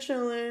down there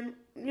chilling,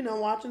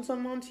 watching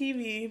something on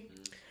TV,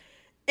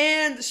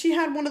 And she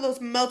had one of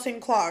those melting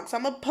clocks.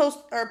 I'm gonna post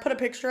or put a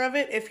picture of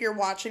it if you're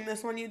watching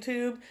this on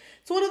YouTube.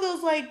 It's one of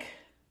those like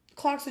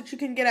clocks that you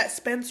can get at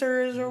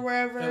Spencer's or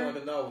wherever. Kind of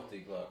like a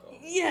novelty clock.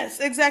 Yes,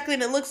 exactly.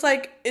 And it looks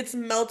like it's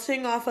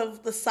melting off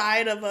of the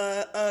side of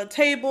a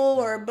table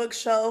or a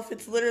bookshelf.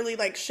 It's literally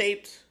like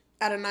shaped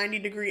at a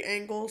 90-degree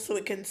angle so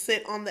it can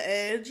sit on the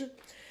edge.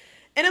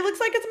 And it looks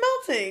like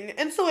it's melting.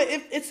 And so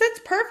it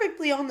sits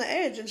perfectly on the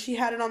edge, and she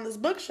had it on this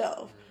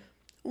bookshelf.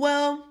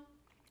 Well,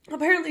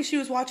 apparently she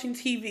was watching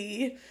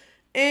TV,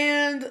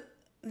 and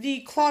the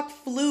clock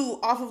flew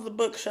off of the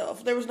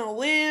bookshelf. There was no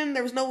wind,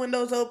 there was no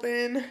windows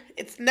open.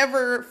 It's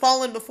never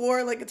fallen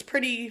before. Like, it's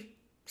pretty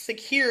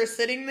secure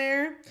sitting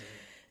there.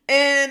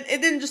 And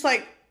it didn't just,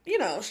 like,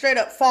 straight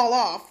up fall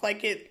off.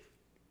 Like, it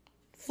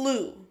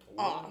flew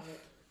off.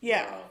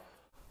 Yeah.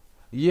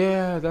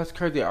 Yeah, that's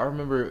crazy. I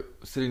remember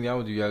sitting down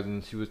with you guys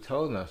and she was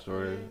telling that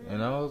story,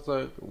 and I was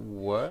like,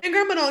 "What?" And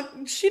Grandma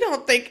she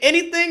don't think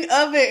anything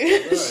of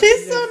it. Right.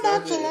 She's so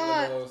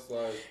nonchalant.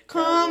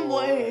 Calm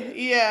way.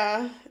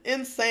 Yeah,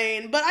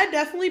 insane. But I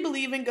definitely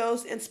believe in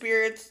ghosts and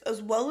spirits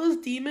as well as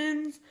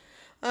demons.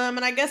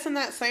 And I guess in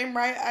that same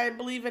right, I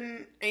believe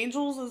in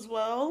angels as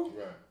well.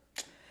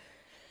 Right.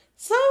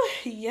 So,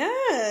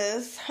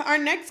 yes. Our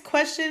next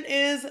question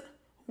is,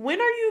 when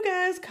are you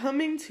guys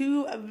coming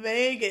to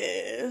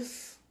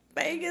Vegas?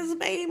 Vegas,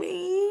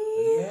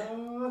 baby.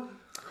 Yeah.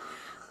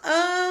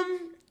 I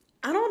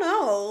don't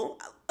know.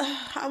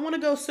 I want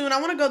to go soon.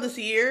 I want to go this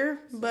year,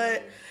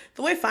 but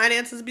the way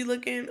finances be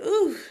looking,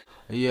 ooh.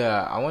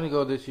 Yeah, I want to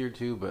go this year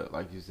too, but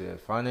like you said,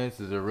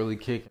 finances are really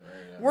kicking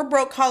right now. We're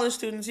broke college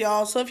students,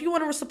 y'all. So if you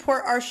want to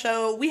support our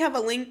show, we have a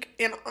link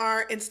in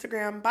our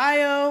Instagram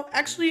bio.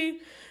 Actually,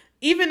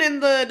 even in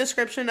the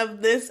description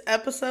of this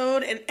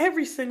episode and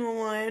every single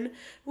one,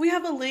 we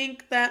have a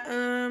link that,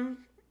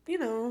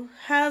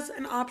 has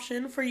an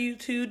option for you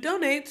to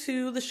donate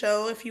to the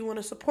show if you want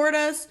to support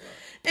us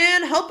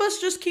and help us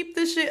just keep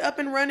this shit up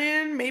and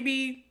running.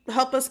 Maybe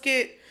help us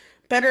get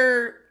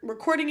better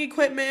recording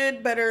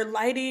equipment, better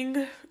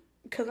lighting,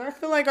 because I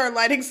feel like our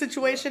lighting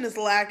situation is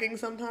lacking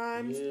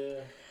sometimes.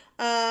 Yeah.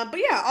 But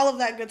yeah, all of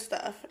that good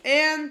stuff.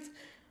 And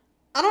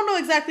I don't know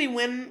exactly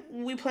when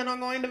we plan on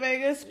going to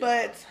Vegas,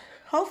 but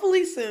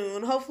hopefully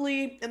soon.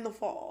 Hopefully in the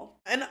fall.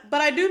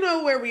 But I do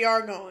know where we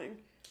are going.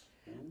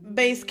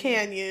 Base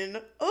Canyon.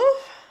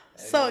 Oh,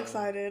 so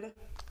excited.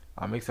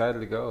 I'm excited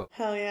to go.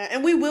 Hell yeah.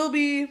 And we will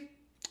be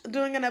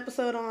doing an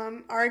episode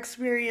on our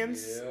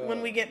experience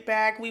when we get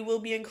back. We will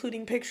be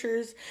including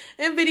pictures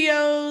and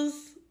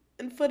videos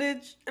and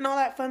footage and all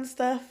that fun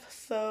stuff.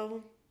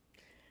 So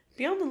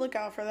be on the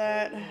lookout for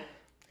that.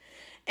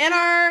 And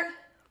our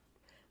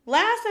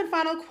last and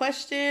final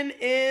question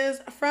is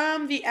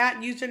from the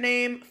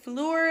 @username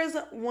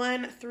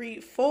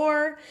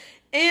Floors134.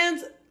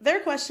 And their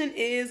question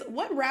is,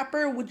 what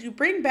rapper would you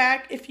bring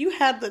back if you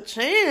had the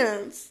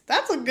chance?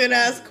 That's a good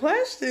ass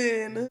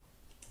question.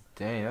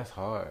 Dang, that's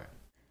hard.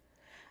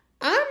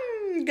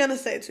 I'm gonna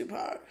say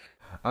Tupac.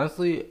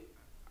 Honestly,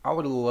 I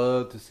would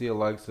love to see a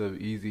likes of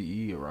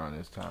Eazy-E around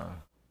this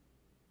time.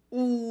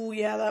 Ooh,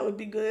 yeah, that would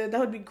be good. That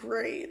would be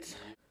great.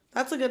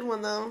 That's a good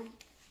one, though.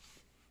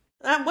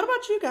 What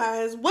about you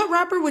guys? What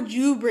rapper would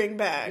you bring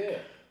back? Yeah.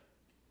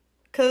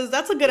 Because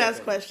that's a good-ass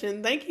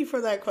question. Thank you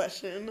for that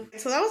question.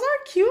 So that was our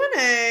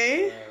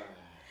Q&A.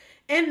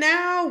 And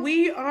now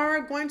we are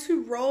going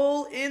to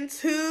roll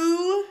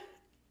into...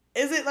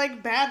 Is it,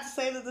 bad to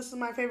say that this is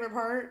my favorite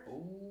part?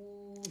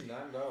 Ooh,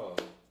 not at all.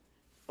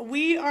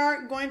 We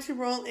are going to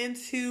roll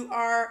into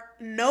our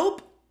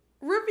Nope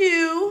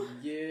review.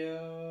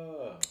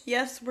 Yeah.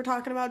 Yes, we're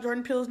talking about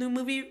Jordan Peele's new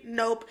movie,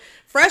 Nope.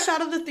 Fresh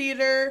out of the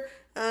theater.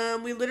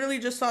 We literally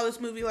just saw this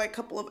movie a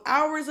couple of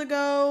hours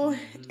ago.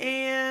 Mm-hmm.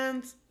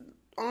 And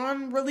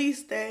on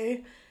release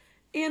day.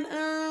 And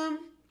I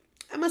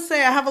must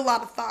say I have a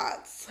lot of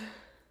thoughts.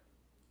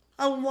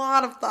 A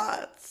lot of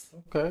thoughts.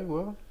 Okay,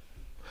 well,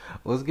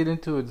 let's get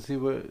into it and see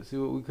what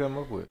we come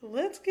up with.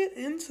 Let's get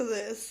into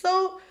this.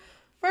 So,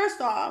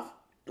 first off,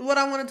 what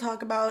I want to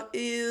talk about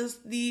is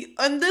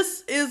and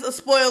this is a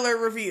spoiler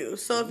review.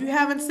 So if you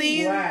haven't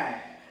seen,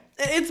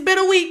 it's been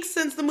a week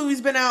since the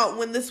movie's been out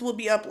when this will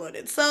be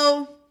uploaded.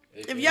 So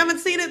if you haven't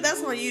seen it,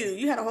 that's on you.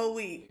 You had a whole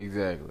week.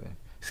 Exactly.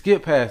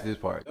 Skip past this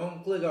part.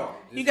 Don't click off.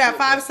 You got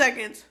 5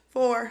 seconds.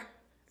 4,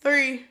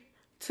 3,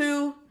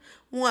 2,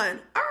 1.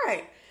 All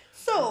right.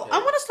 So I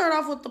want to start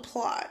off with the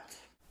plot.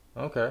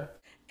 Okay.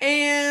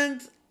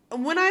 And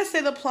when I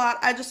say the plot,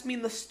 I just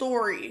mean the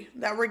story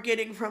that we're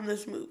getting from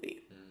this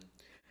movie.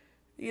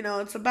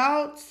 It's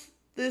about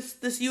this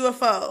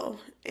UFO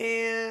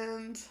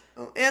and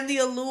the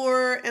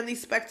allure and the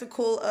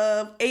spectacle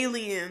of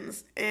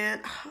aliens.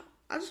 And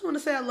I just want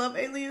to say I love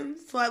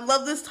aliens. So I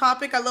love this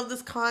topic. I love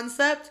this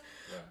concept.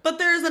 Yeah. But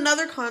there's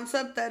another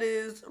concept that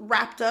is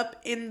wrapped up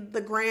in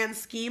the grand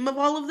scheme of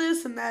all of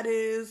this, and that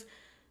is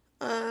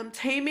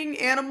taming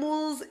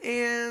animals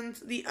and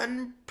the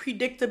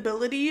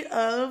unpredictability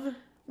of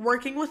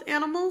working with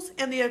animals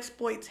and the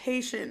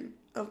exploitation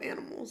of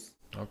animals.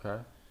 Okay.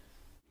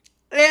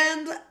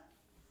 And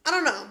I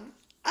don't know.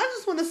 I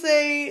just want to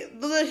say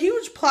the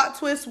huge plot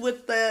twist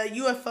with the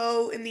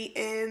UFO in the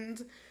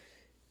end.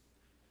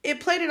 It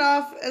played it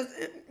off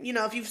as, you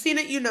know, if you've seen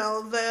it, you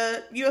know,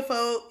 the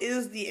UFO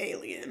is the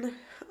alien.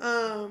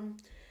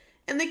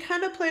 And they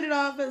kind of played it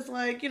off as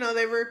like, you know,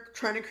 they were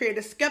trying to create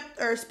a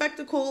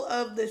spectacle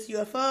of this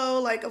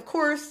UFO. Like, of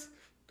course,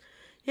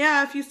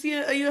 yeah, if you see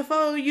a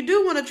UFO, you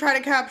do want to try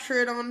to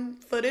capture it on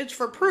footage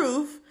for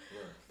proof.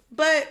 Right.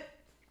 But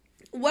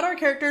what our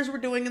characters were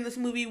doing in this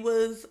movie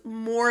was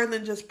more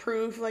than just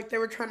proof. Like, they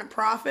were trying to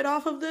profit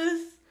off of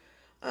this,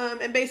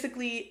 and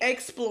basically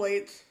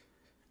exploit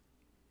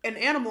an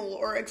animal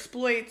or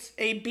exploit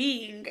a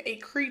being, a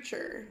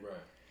creature. Right.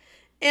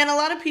 And a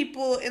lot of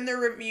people in their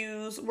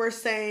reviews were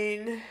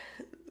saying,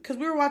 because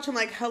we were watching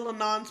like hella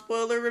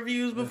non-spoiler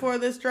reviews before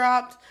this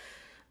dropped,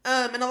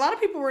 and a lot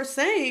of people were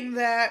saying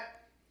that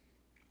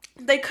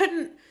they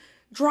couldn't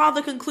draw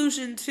the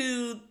conclusion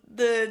to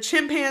the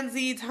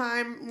chimpanzee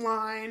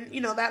timeline,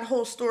 you know, that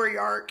whole story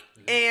arc,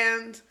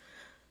 and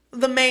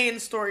the main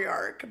story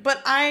arc.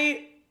 But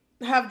I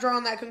have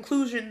drawn that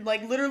conclusion,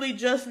 like, literally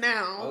just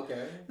now,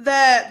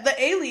 that the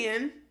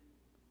alien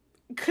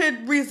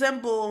could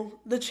resemble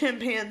the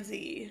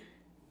chimpanzee,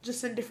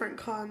 just in different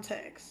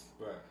contexts.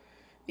 Right.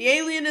 The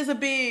alien is a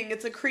being,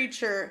 it's a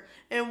creature,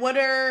 and what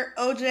are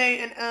OJ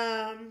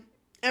and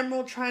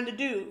Emerald trying to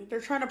do?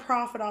 They're trying to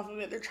profit off of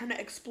it. They're trying to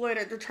exploit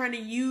it. They're trying to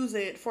use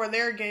it for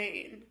their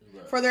gain,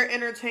 right, for their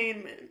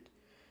entertainment.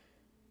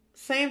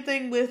 Same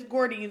thing with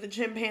Gordy, the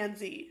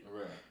chimpanzee.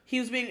 Right. He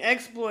was being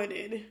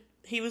exploited.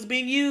 He was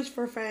being used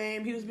for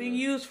fame. He was being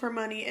used for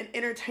money and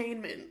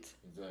entertainment.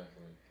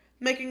 Exactly.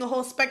 Making a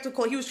whole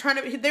spectacle.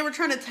 They were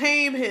trying to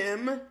tame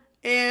him,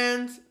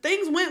 and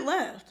things went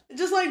left.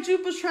 Just like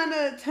Jupe was trying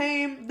to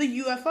tame the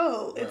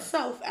UFO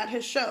itself at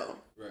his show.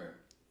 Right.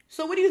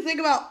 So what do you think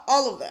about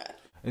all of that?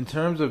 In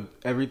terms of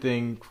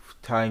everything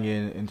tying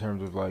in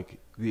terms of like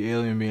the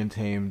alien being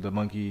tamed, the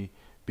monkey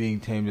being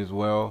tamed as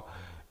well,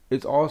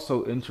 it's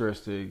also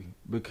interesting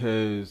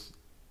because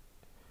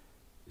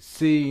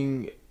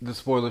seeing the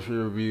spoiler-free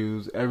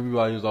reviews,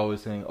 everybody's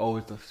always saying, oh,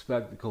 it's a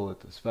spectacle,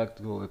 it's a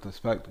spectacle, it's a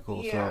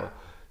spectacle. Yeah. So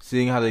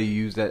seeing how they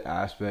use that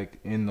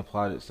aspect in the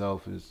plot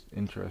itself is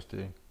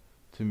interesting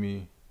to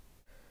me.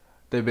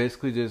 They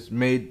basically just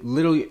made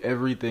literally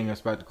everything a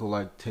spectacle.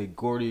 Like, take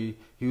Gordy,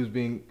 he was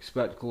being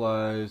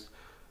spectacleized.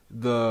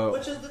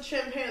 Which is the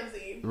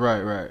chimpanzee.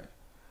 Right.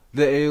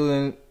 The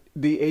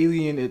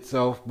alien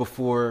itself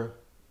before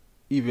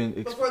they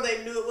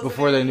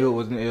knew it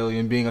was an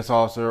alien, being a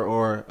saucer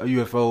or a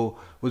UFO,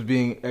 was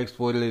being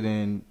exploited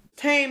and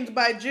tamed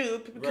by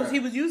Jupe because he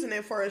was using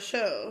it for a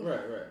show. Right.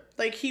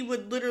 Like, he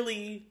would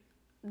literally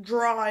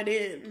draw it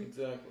in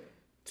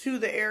to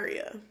the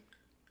area.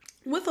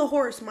 With a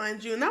horse,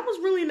 mind you. And that was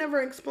really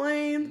never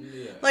explained.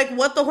 Yeah. Like,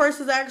 what the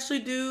horses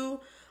actually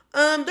do.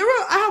 I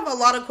have a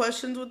lot of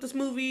questions with this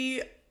movie.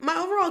 My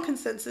overall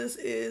consensus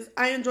is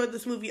I enjoyed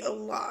this movie a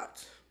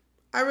lot.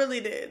 I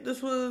really did.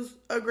 This was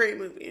a great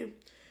movie.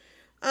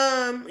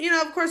 You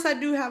know, of course, I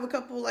do have a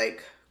couple,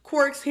 like,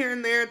 quirks here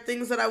and there,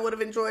 things that I would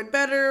have enjoyed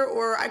better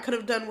or I could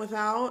have done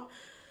without.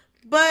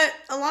 But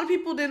a lot of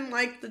people didn't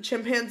like the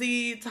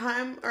chimpanzee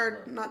storyline,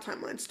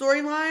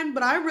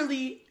 but I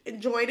really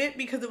enjoyed it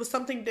because it was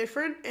something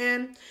different,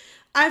 and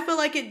I feel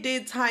like it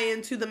did tie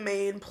into the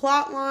main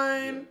plot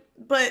line,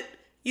 but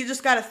you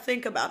just got to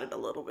think about it a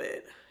little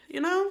bit,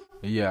 you know?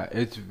 Yeah,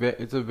 it's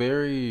a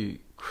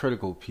very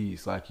critical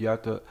piece. Like,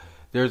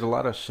 there's a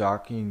lot of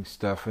shocking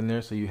stuff in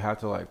there, so you have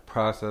to, like,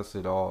 process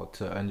it all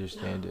to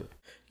understand it.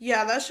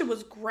 Yeah, that shit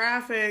was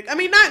graphic. I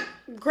mean, not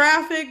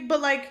graphic,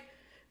 but, like,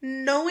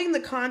 knowing the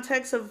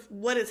context of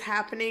what is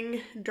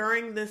happening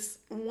during this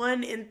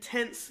one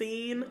intense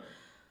scene,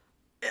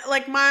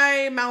 like,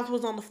 my mouth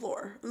was on the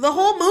floor. The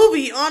whole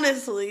movie,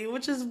 honestly,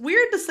 which is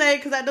weird to say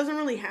because that doesn't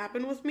really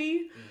happen with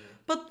me. Mm-hmm.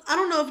 But I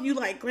don't know if you,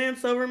 like,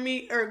 glanced over at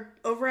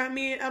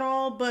me at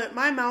all, but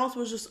my mouth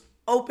was just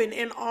open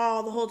in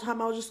awe the whole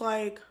time. I was just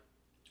like,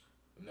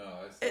 no,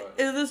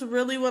 is this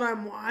really what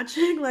I'm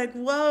watching? Like,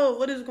 whoa,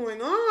 what is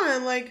going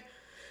on? Like,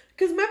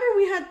 because remember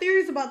we had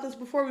theories about this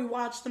before we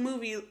watched the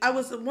movie. I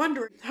was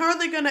wondering, how are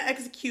they going to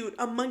execute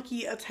a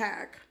monkey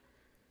attack?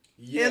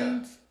 Yeah.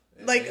 And,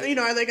 like, you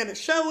know, are they going to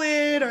show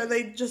it? Are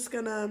they just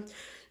going to,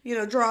 you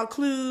know, draw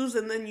clues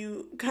and then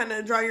you kind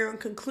of draw your own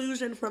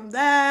conclusion from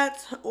that?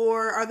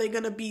 Or are they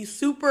going to be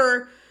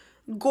super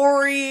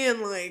gory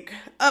and, like,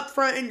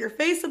 upfront in your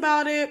face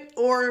about it?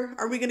 Or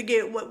are we going to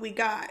get what we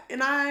got?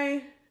 And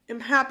I am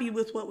happy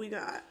with what we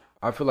got.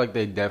 I feel like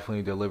they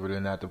definitely delivered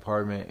in that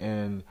department,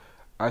 and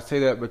I say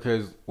that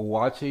because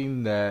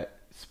watching that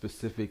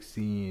specific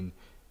scene,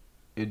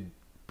 it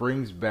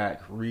brings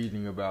back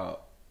reading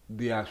about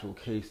the actual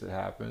case that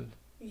happened.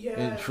 Yeah.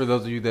 And for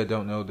those of you that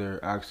don't know,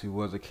 there actually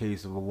was a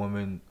case of a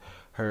woman,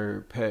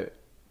 her pet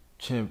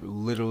chimp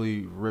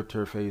literally ripped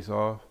her face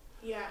off.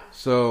 Yeah.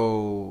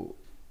 So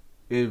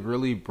it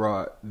really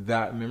brought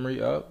that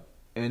memory up,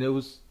 and it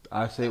was,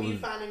 I say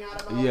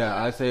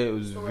it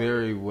was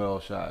very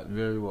well shot,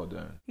 very well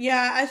done.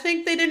 Yeah, I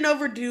think they didn't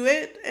overdo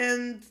it,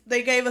 and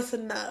they gave us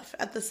enough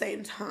at the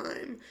same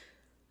time.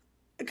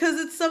 because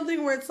it's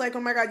something where it's like, oh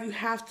my god, you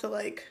have to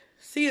like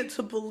see it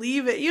to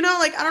believe it. You know,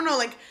 like I don't know,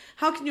 like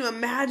how can you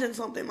imagine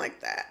something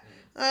like that?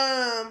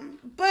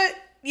 But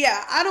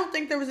yeah, I don't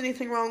think there was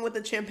anything wrong with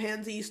the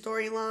chimpanzee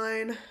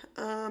storyline.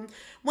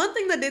 One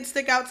thing that did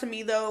stick out to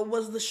me though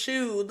was the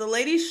shoe, the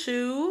lady's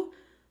shoe.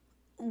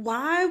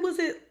 Why was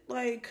it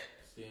like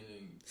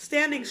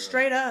standing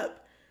straight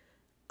up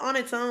on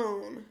its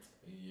own?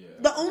 Yeah.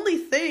 The only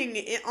thing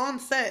on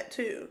set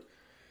too.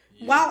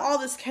 Yeah. While all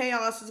this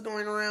chaos is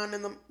going around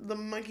and the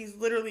monkey's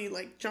literally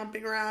like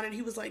jumping around and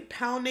he was like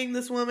pounding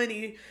this woman,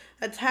 he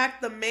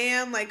attacked the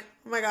man, like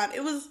oh my god,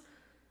 it was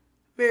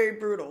very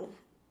brutal.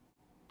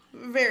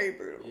 Very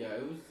brutal. Yeah,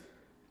 it was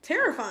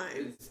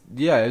terrifying.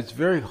 It's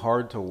very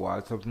hard to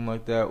watch something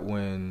like that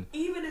when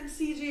even in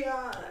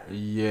CGI.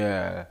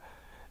 Yeah.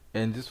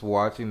 And just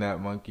watching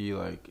that monkey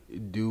like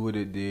do what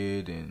it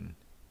did, and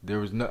there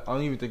was no, I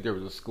don't even think there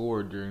was a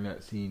score during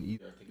that scene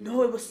either.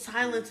 No, it was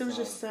silence. It was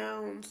just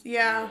sounds.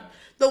 Yeah.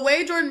 The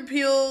way Jordan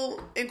Peele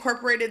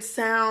incorporated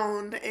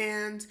sound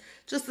and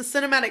just the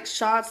cinematic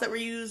shots that were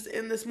used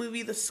in this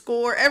movie, the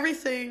score,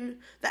 everything,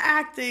 the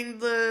acting,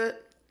 the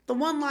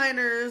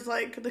one-liners,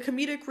 like the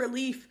comedic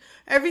relief,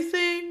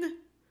 everything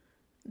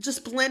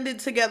just blended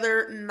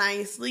together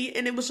nicely,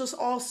 and it was just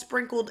all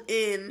sprinkled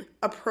in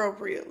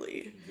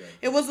appropriately. Exactly.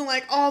 It wasn't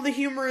like all the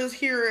humor is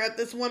here at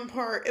this one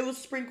part. It was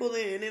sprinkled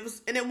in.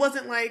 It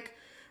wasn't like,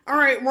 all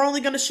right, we're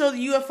only going to show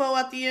the UFO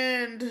at the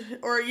end,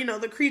 or you know,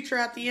 the creature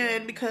at the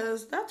end,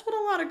 because that's what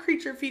a lot of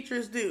creature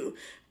features do.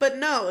 But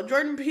no,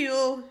 Jordan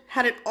Peele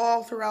had it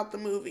all throughout the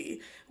movie,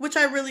 which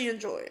I really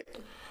enjoyed.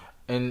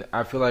 And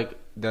I feel like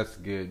that's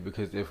good,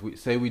 because if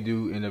we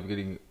do end up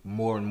getting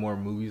more and more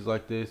movies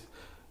like this,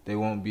 they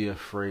won't be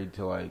afraid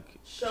to like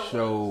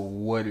show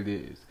what it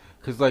is.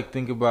 Cause like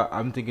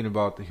I'm thinking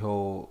about the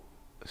whole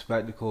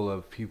spectacle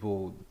of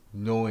people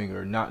knowing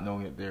or not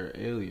knowing that they're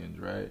aliens,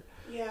 right?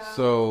 Yeah.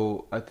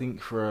 So I think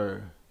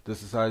for the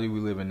society we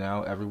live in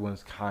now,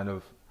 everyone's kind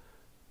of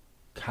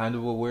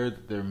aware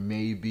that there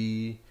may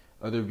be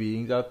other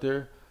beings out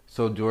there.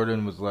 So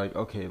Jordan was like,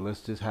 okay, let's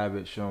just have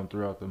it shown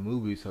throughout the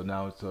movie. So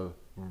now it's a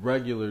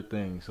regular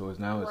thing. So it's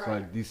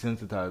like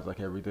desensitized like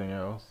everything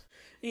else.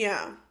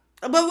 Yeah.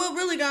 But what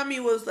really got me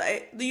was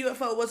the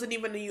UFO wasn't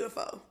even a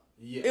UFO.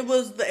 Yeah. It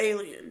was the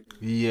alien.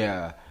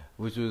 Yeah,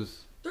 which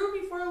was threw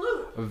me for a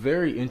loop. A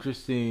very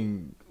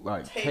interesting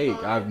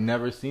take. I've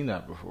never seen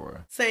that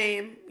before.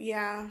 Same,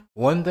 yeah.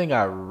 One thing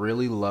I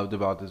really loved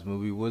about this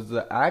movie was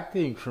the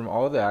acting from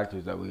all the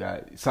actors that we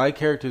got, side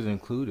characters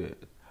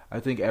included.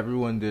 I think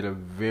everyone did a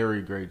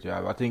very great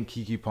job. I think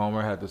Keke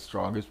Palmer had the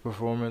strongest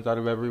performance out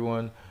of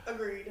everyone.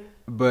 Agreed.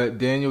 But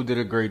Daniel did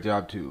a great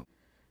job too.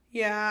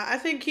 Yeah, I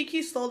think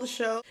Keke stole the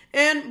show.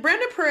 And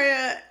Brandon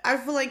Perea, I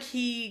feel like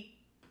he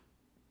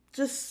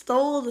just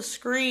stole the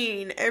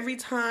screen every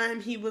time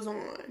he was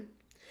on.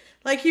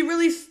 Like, he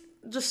really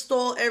just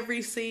stole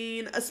every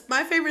scene.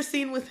 My favorite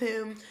scene with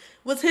him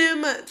was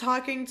him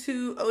talking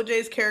to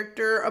OJ's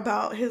character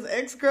about his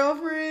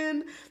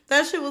ex-girlfriend.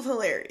 That shit was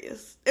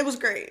hilarious. It was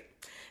great.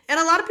 And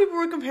a lot of people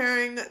were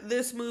comparing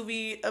this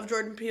movie of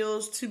Jordan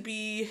Peele's to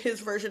be his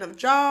version of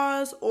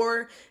Jaws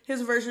or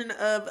his version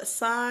of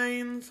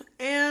Signs.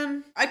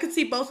 And I could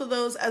see both of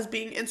those as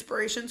being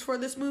inspirations for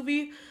this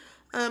movie.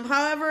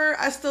 However,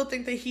 I still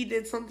think that he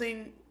did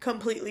something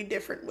completely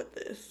different with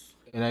this.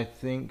 And I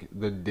think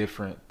the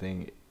different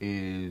thing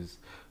is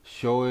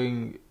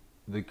showing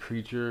the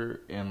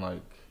creature and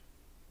like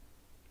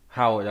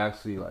how it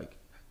actually like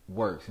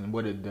works and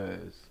what it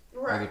does.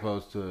 Right. As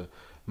opposed to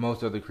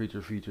most other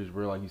creature features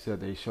where, like you said,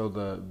 they show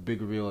the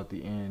big reveal at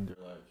the end.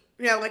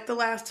 Yeah, like the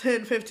last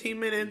 10, 15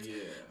 minutes.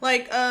 Yeah.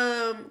 Like,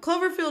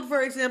 Cloverfield,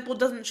 for example,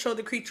 doesn't show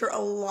the creature a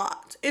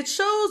lot. It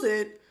shows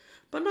it,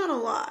 but not a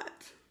lot.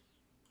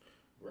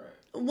 Right.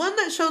 One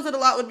that shows it a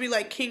lot would be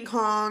like King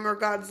Kong or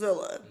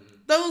Godzilla. Mm-hmm.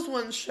 Those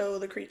ones show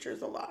the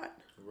creatures a lot.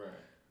 Right.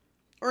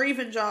 Or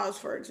even Jaws,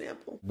 for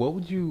example. What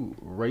would you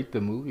rate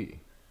the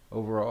movie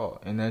overall?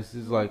 And that's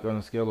just like on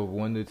a scale of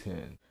 1 to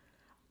 10.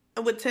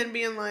 With 10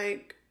 being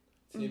like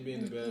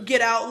being the best. Get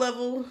Out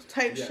level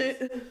type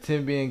shit.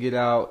 10 being Get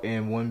Out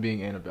and 1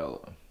 being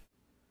Annabella.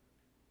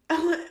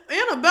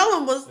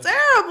 Annabella was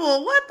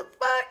terrible. What the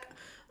fuck?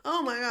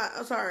 Oh my god.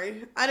 I'm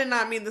sorry. I did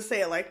not mean to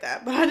say it like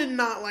that, but I did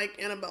not like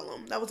Annabella.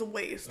 That was a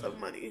waste of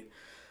money.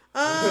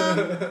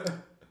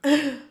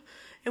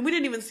 And we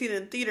didn't even see it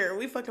in theater.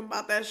 We fucking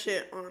bought that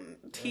shit on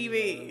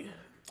TV.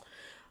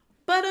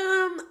 But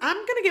I'm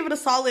gonna give it a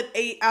solid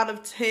 8 out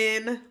of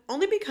 10.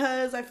 Only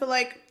because I feel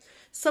like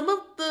some of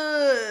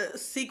the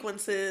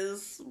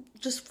sequences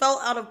just felt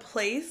out of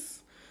place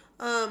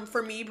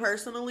for me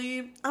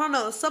personally. I don't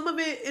know. Some of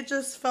it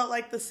just felt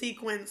like the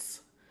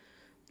sequence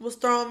was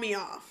throwing me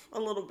off a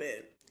little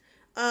bit.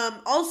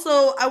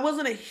 Also, I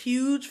wasn't a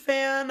huge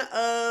fan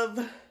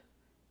of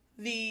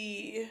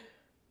the...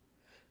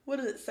 What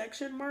is it?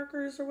 Section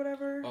markers or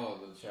whatever? Oh,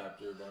 the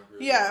chapter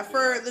markers. Yeah,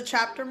 for the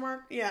chapter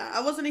mark. Yeah,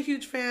 I wasn't a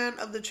huge fan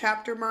of the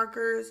chapter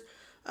markers.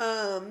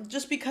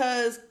 Just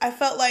because I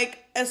felt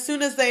like as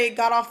soon as they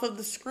got off of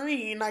the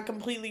screen, I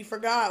completely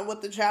forgot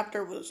what the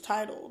chapter was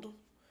titled.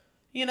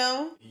 You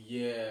know?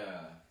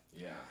 Yeah.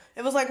 Yeah.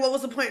 It was like, what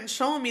was the point in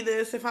showing me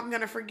this if I'm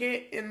going to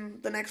forget in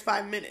the next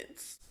 5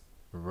 minutes?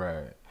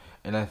 Right.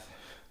 And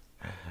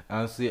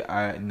honestly,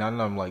 now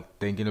that I'm like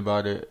thinking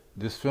about it,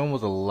 this film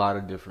was a lot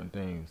of different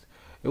things.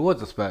 It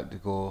was a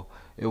spectacle.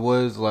 It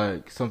was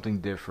like something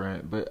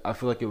different, but I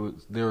feel like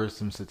there were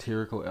some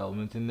satirical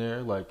elements in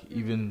there, like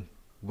even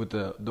with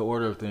the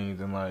order of things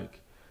and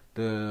like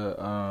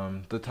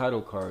the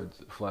title cards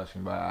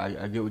flashing by.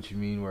 I get what you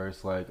mean, where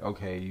it's like,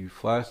 okay, you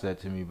flashed that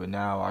to me, but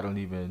now I don't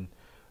even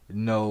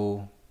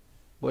know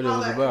what it How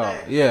was that about.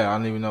 connects. Yeah, I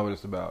don't even know what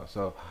it's about.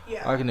 So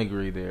Yeah. I can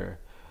agree there.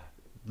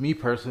 Me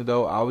personally,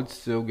 though, I would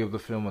still give the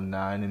film a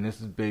 9, and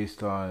this is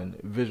based on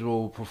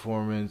visual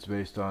performance,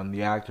 based on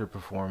the actor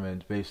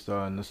performance, based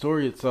on the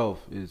story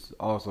itself is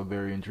also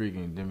very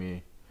intriguing to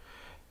me.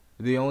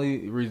 The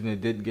only reason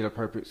it didn't get a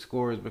perfect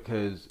score is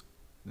because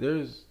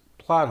there's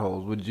plot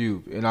holes with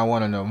Jupe, and I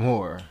want to know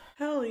more.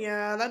 Hell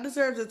yeah. That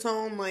deserves its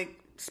own, like,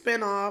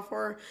 spin off,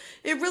 or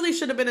it really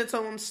should have been its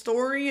own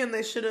story, and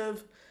they should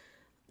have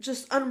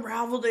just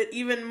unraveled it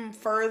even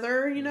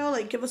further, you know,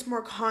 like give us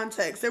more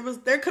context.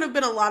 There could have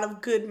been a lot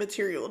of good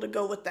material to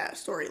go with that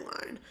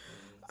storyline.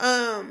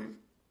 Um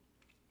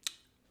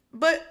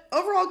but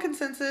overall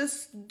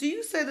consensus, do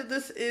you say that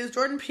this is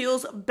Jordan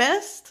Peele's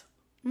best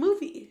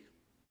movie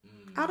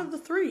out of the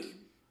three?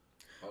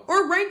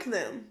 Or rank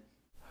them?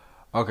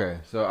 Okay,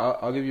 so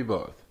I'll give you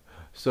both.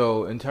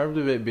 So, in terms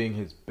of it being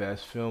his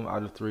best film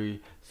out of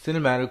three,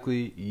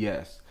 cinematically,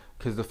 yes.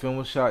 Because the film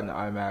was shot in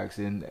IMAX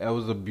and it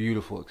was a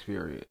beautiful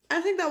experience.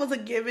 I think that was a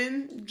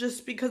given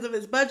just because of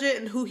his budget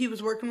and who he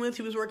was working with.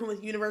 He was working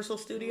with Universal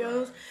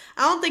Studios. Right.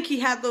 I don't think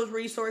he had those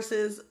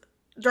resources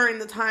during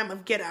the time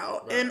of Get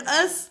Out. Right. And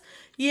Us,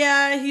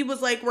 yeah, he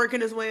was like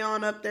working his way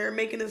on up there,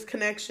 making his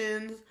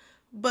connections.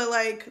 But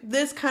like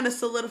this kind of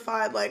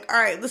solidified like,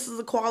 all right, this is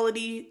the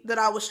quality that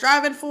I was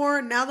striving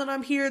for. Now that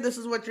I'm here, this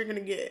is what you're going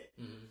to get.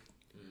 Mm-hmm.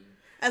 Mm-hmm.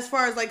 As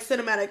far as like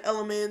cinematic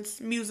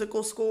elements,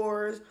 musical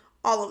scores,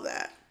 all of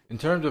that. In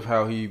terms of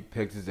how he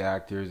picks his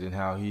actors and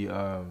how he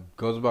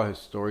goes about his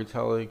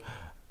storytelling,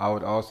 I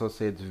would also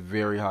say it's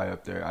very high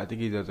up there. I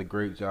think he does a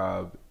great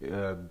job.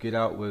 Get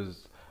Out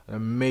was an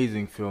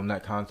amazing film.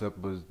 That concept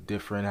was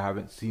different. I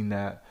haven't seen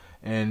that.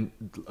 And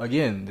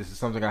again, this is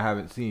something I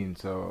haven't seen.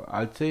 So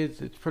I'd say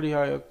it's pretty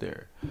high up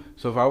there.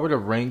 So if I were to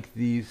rank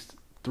these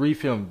three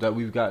films that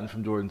we've gotten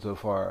from Jordan so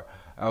far,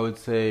 I would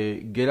say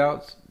Get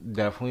Out's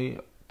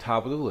definitely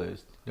top of the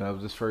list. You know, it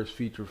was his first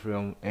feature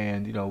film,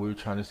 and you know we were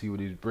trying to see what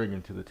he was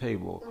bringing to the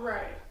table.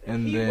 Right.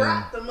 And he then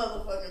rocked the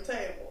motherfucking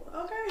table.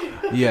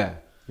 Okay.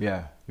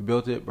 yeah. He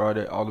built it, brought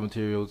it, all the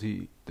materials.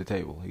 The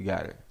table. He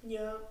got it.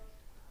 Yeah.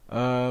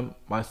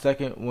 My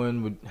second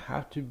one would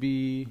have to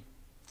be.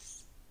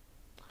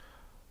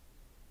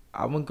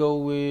 I'm gonna go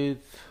with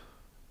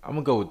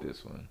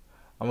this one.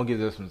 I'm gonna give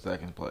this one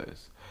second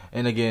place.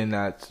 And again,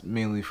 that's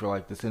mainly for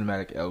like the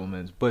cinematic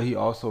elements. But he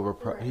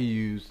also he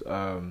used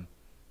some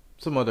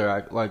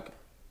other like.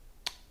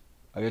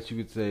 I guess you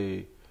could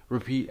say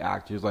repeat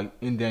actors like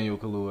in Daniel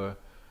Kaluuya.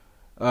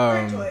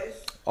 Great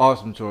choice.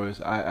 Awesome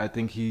choice. I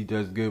think he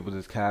does good with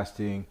his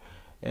casting,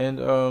 and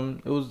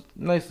it was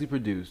nicely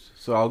produced.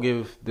 So I'll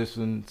give this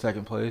one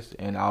second place,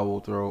 and I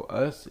will throw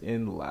Us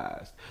in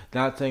last.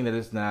 Not saying that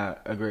it's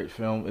not a great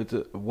film. It's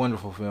a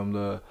wonderful film.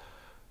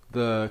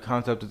 The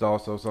concept is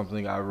also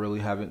something I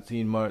really haven't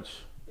seen much,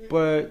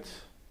 but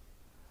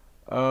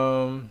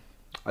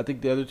I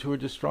think the other two are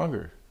just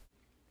stronger.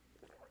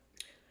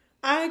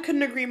 I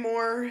couldn't agree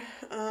more.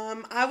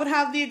 I would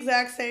have the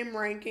exact same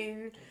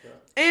ranking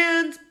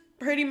and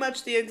pretty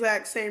much the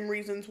exact same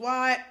reasons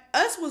why.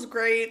 Us was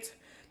great.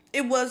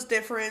 It was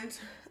different.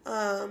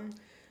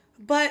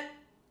 But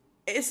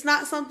it's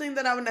not something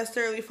that I would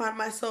necessarily find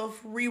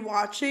myself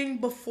rewatching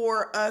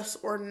before Us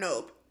or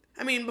Nope.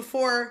 I mean,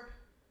 before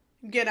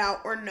Get Out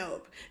or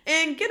Nope.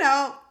 And Get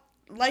Out,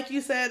 like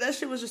you said, that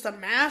shit was just a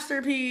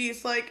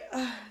masterpiece. Like,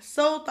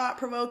 so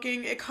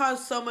thought-provoking. It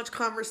caused so much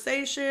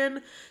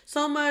conversation,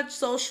 so much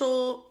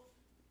social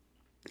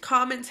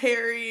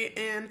commentary,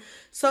 and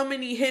so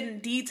many hidden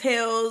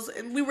details.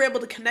 And we were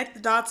able to connect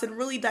the dots and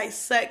really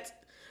dissect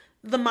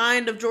the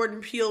mind of Jordan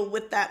Peele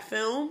with that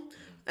film.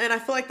 And I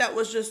feel like that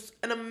was just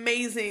an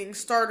amazing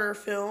starter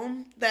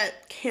film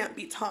that can't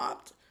be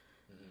topped.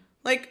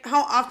 Like,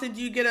 how often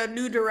do you get a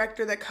new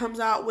director that comes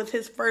out with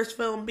his first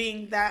film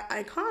being that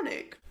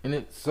iconic? And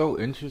it's so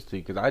interesting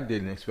because I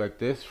didn't expect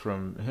this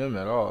from him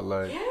at all.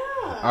 Like, yeah.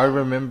 I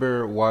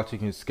remember watching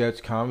his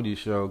sketch comedy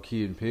show,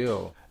 Key and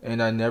Peele,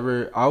 and I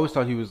always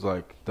thought he was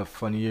like the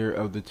funnier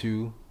of the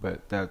two,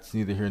 but that's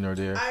neither here nor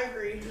there. I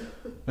agree.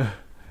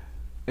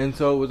 And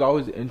so it was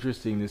always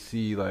interesting to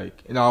see,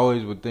 like, and I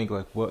always would think,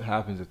 like, what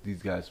happens if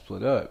these guys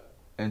split up?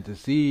 And to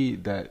see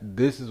that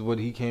this is what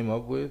he came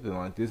up with, and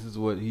like this is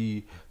what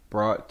he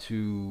brought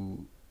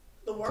to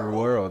the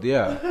world.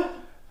 Yeah.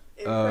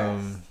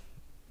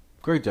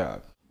 Great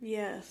job.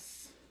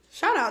 Yes.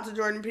 Shout out to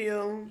Jordan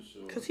Peele,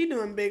 because he's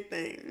doing big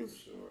things.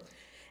 Sure.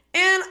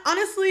 And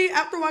honestly,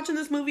 after watching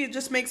this movie, it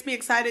just makes me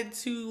excited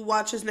to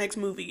watch his next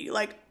movie.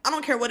 Like, I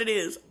don't care what it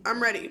is.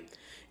 I'm ready.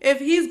 if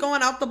he's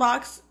going out the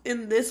box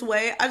in this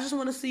way, I just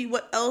want to see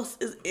what else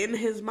is in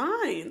his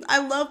mind.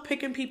 I love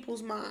picking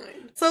people's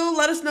mind. So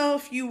let us know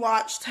if you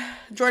watched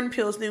Jordan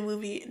Peele's new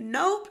movie,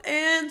 Nope.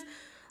 And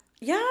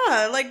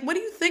yeah, like, what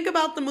do you think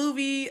about the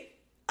movie?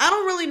 I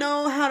don't really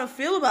know how to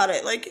feel about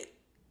it. Like,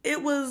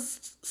 it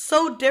was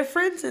so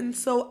different and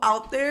so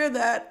out there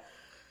that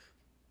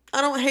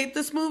I don't hate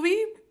this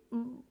movie.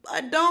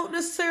 I don't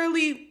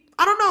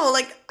know.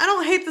 Like, I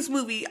don't hate this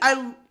movie.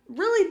 I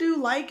really do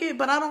like it,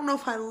 but I don't know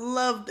if I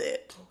loved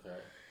it. Okay.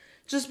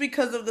 Just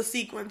because of the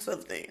sequence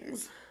of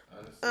things.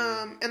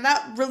 And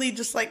that really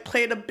just, like,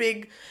 played a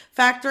big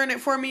factor in it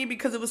for me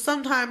because it was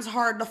sometimes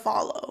hard to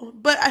follow.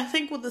 But I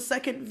think with the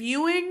second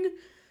viewing,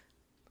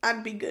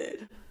 I'd be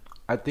good.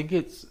 I think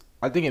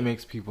it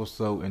makes people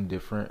so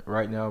indifferent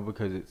right now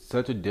because it's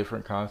such a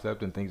different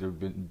concept and things have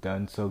been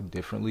done so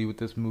differently with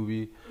this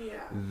movie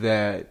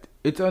that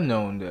it's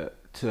unknown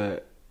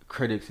to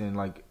critics and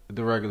like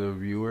the regular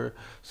viewer.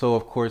 So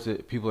of course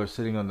people are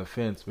sitting on the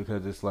fence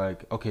because it's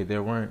like, okay,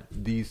 there weren't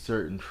these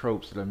certain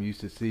tropes that I'm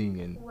used to seeing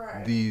in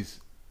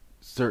these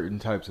certain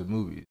types of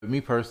movies. For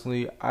me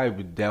personally, I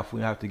would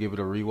definitely have to give it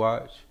a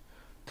rewatch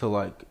to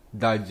like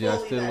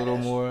digest it a little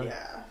more.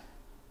 Yeah.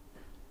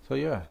 So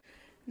yeah.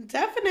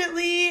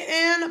 Definitely.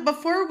 And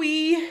before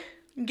we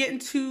get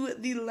into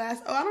the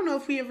last... I don't know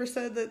if we ever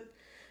said that,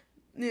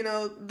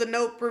 the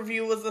Nope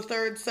review was the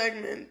third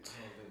segment.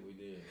 I don't think we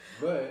did.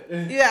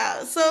 But...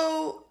 yeah,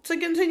 so to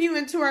continue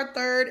into our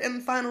third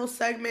and final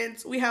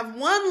segment, we have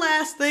one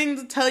last thing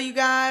to tell you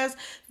guys.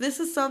 This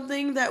is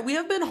something that we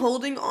have been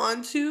holding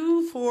on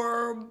to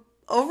for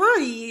over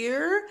a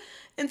year.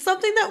 And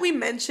something that we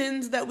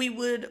mentioned that we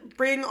would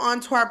bring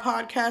onto our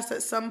podcast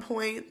at some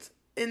point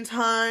in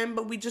time,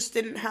 but we just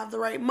didn't have the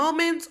right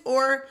moment,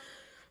 or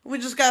we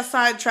just got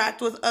sidetracked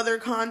with other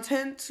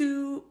content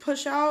to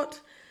push out.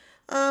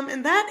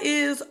 And that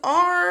is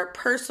our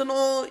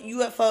personal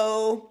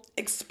UFO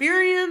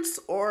experience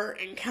or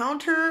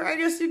encounter, I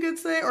guess you could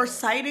say, or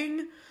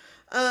sighting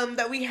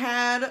that we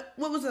had.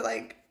 What was it,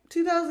 like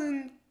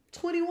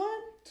 2021?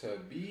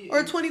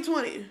 Or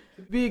 2020?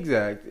 To be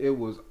exact, it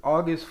was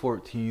August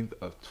 14th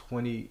of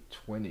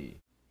 2020.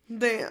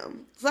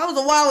 Damn. So that was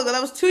a while ago.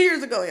 That was 2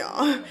 years ago,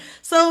 y'all.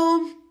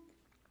 So,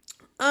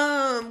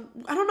 I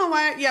don't know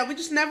why. Yeah, we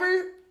just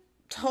never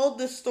told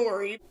this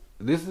story.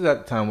 This is at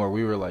the time where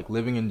we were like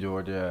living in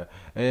Georgia,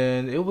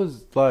 and it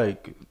was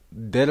like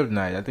dead of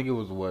night. I think it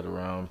was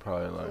around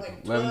probably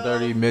like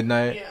 11:30,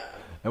 midnight. Yeah.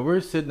 And we were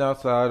sitting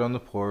outside on the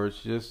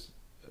porch, just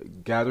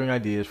gathering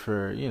ideas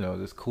for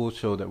this cool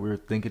show that we were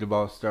thinking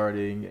about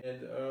starting.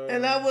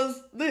 And that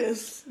was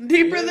this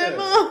Deeper Than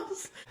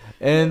Most.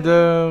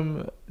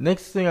 And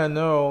next thing I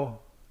know,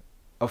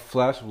 a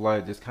flash of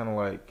light just kind of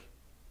like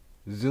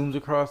zooms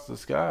across the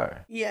sky.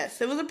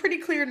 Yes, it was a pretty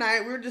clear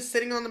night. We were just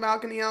sitting on the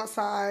balcony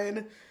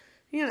outside,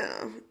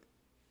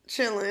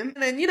 chilling.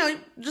 And then,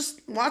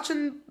 just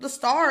watching the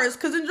stars.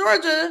 Because in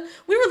Georgia,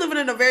 we were living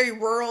in a very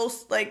rural,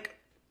 like,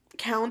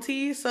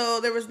 county. So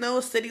there was no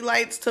city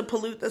lights to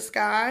pollute the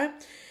sky.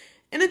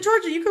 And in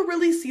Georgia, you could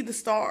really see the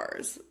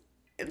stars.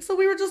 And so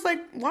we were just, like,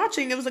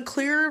 watching. It was a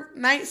clear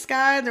night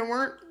sky. There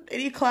weren't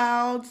any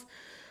clouds.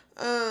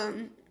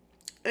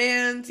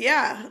 And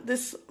yeah,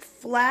 this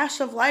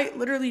flash of light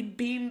literally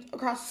beamed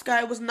across the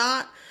sky. It was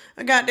not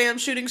a goddamn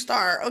shooting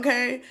star,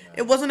 okay? No.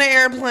 It wasn't an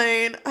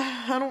airplane.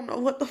 I don't know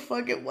what the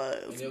fuck it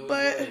was. It was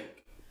but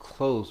like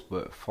close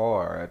but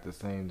far at the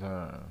same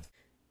time.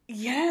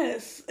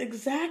 Yes,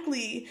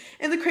 exactly.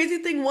 And the crazy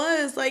thing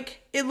was,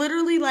 like, it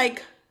literally,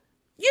 like,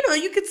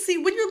 you could see,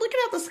 when you're looking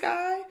at the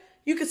sky,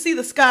 you could see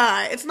the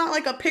sky. It's not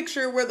like a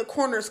picture where the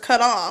corner's cut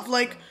off.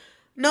 Like,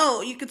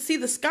 no, you could see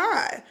the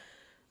sky.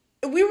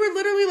 We were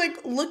literally,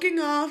 like, looking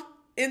off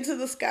into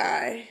the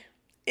sky,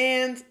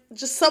 and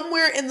just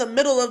somewhere in the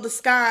middle of the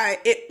sky,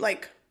 it,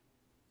 like,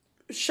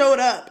 showed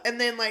up, and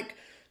then, like,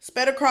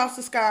 sped across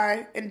the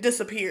sky and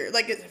disappeared.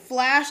 Like, it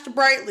flashed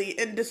brightly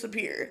and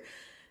disappeared.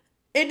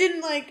 It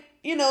didn't, like,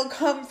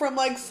 come from,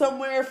 like,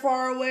 somewhere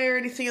far away or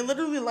anything. It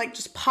literally, like,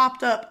 just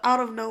popped up out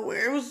of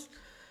nowhere. It was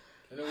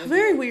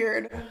very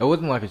weird. It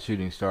wasn't like a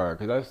shooting star,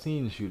 because I've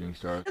seen shooting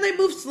stars. And they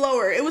moved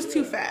slower. It was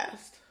too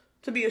fast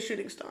to be a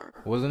shooting star.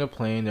 It wasn't a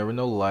plane. There were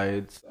no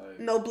lights.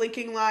 No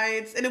blinking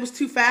lights. And it was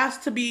too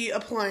fast to be a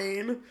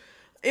plane.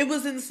 It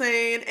was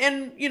insane.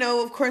 And,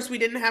 of course, we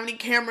didn't have any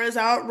cameras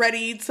out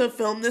ready to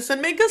film this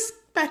and make a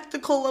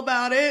spectacle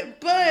about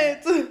it.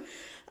 But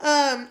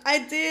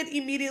I did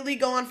immediately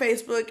go on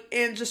Facebook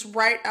and just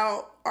write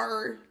out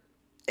our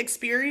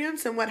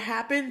experience and what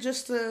happened,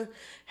 just to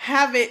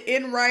have it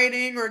in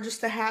writing, or just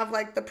to have,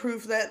 like, the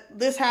proof that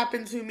this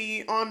happened to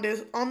me on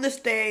this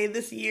day,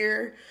 this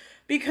year.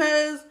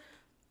 Because,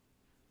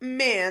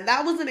 man,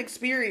 that was an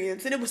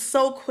experience, and it was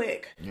so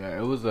quick. Yeah,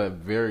 it was a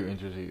very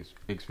interesting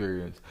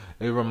experience.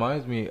 It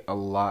reminds me a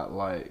lot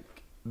like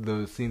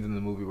the scenes in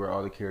the movie where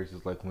all the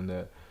characters, like, when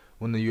the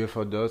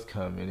UFO does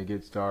come and it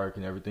gets dark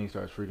and everything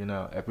starts freaking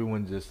out,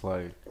 everyone just,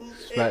 like,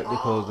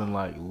 spectacles and,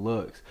 like,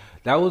 looks.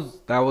 That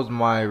was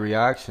my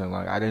reaction.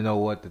 Like, I didn't know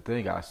what to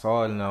think. I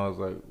saw it and I was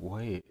like,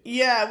 wait.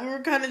 Yeah, we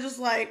were kind of just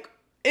like,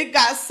 it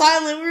got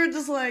silent. We were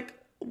just like,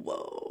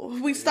 whoa.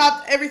 We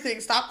stopped everything,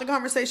 stopped the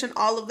conversation,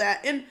 all of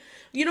that. And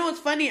you know what's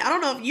funny? I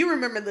don't know if you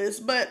remember this,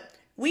 but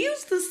we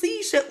used to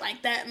see shit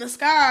like that in the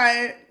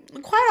sky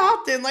quite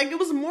often. Like, it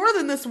was more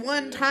than this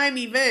one time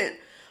event.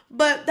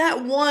 But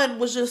that one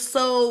was just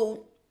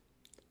so,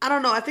 I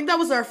don't know. I think that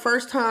was our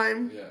first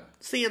time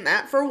seeing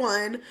that, for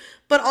one.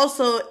 But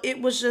also,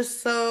 it was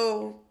just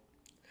so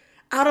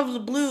out of the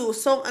blue,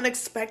 so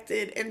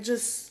unexpected, and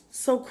just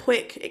so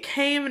quick. It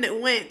came and it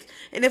went.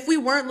 And if we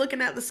weren't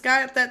looking at the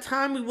sky at that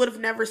time, we would have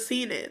never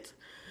seen it.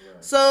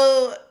 Right.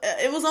 So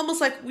it was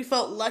almost like we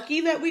felt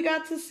lucky that we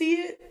got to see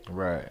it.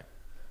 Right.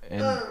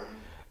 And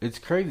it's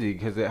crazy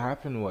because it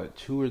happened,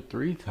 2 or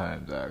 3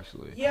 times,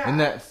 actually. Yeah. In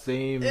that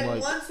same, and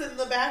once in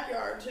the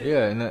backyard, too.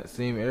 Yeah, in that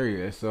same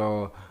area.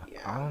 So,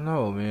 I don't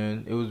know,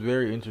 man. It was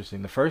very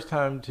interesting. The first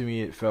time, to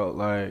me, it felt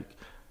like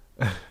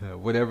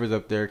whatever's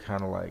up there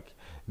kind of like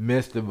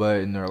missed the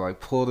button or like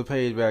pulled the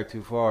page back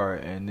too far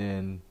and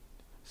then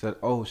said,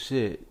 oh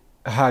shit,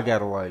 I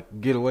gotta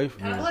like get away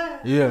from here.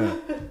 Yeah.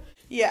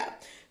 Yeah.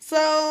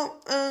 So,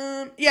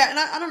 yeah, and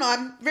I don't know,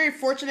 I'm very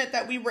fortunate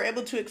that we were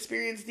able to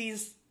experience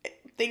these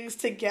things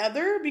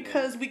together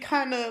because we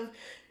kind of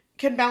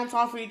can bounce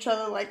off of each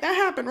other like, that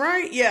happened,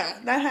 right? Yeah,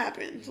 that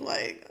happened.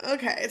 Like,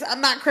 okay, I'm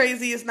not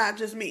crazy, it's not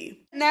just me.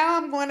 Now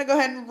I'm going to go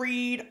ahead and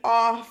read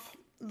off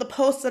the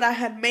post that I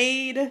had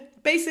made,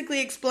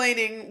 basically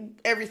explaining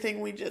everything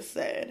we just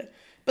said.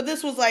 But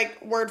this was like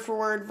word for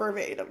word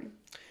verbatim.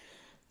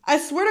 I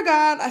swear to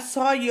God, I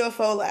saw a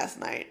UFO last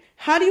night.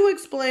 How do you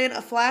explain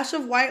a flash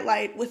of white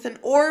light with an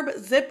orb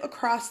zip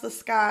across the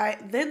sky,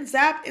 then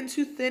zap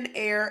into thin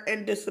air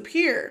and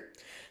disappear?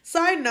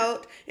 Side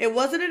note, it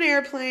wasn't an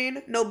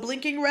airplane, no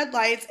blinking red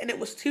lights, and it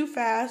was too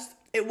fast.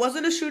 It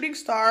wasn't a shooting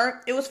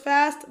star. It was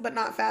fast, but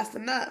not fast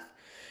enough.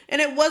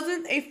 And it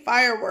wasn't a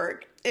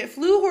firework. It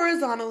flew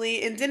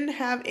horizontally and didn't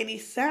have any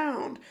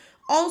sound.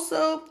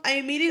 Also, I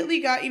immediately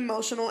got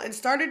emotional and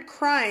started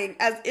crying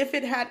as if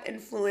it had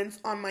influence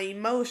on my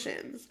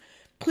emotions.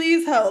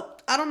 Please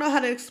help. I don't know how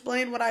to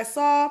explain what I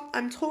saw.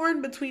 I'm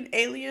torn between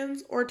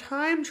aliens or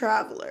time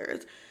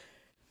travelers.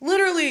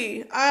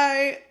 Literally,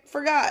 I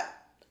forgot.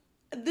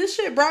 This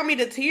shit brought me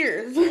to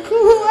tears. It was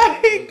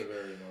a very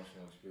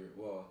emotional experience.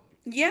 Well,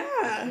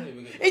 yeah. And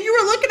you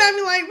were looking at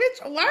me like,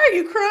 bitch, why are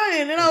you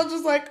crying? And I was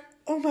just like,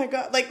 oh my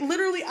God. Like,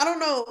 literally, I don't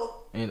know.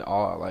 In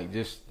awe. Like,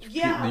 just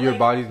your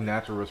body's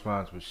natural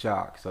response was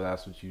shock. So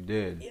that's what you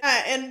did.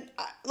 Yeah, and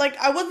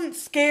I wasn't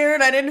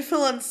scared. I didn't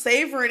feel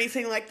unsafe or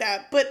anything like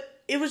that. But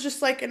it was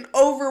just like an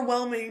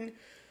overwhelming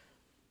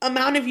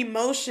amount of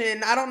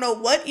emotion. I don't know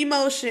what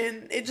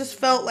emotion. It just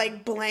felt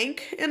like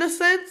blank in a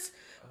sense.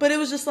 But it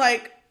was just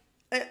like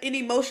an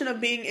emotion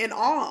of being in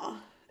awe.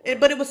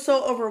 But it was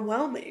so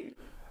overwhelming.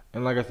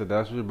 And like I said,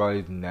 that's your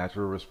body's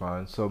natural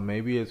response. So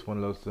maybe it's one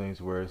of those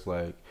things where it's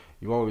like,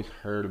 you've always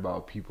heard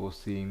about people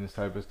seeing this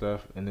type of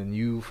stuff, and then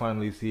you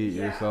finally see it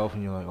yourself,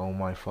 and you're like, oh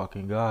my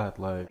fucking God.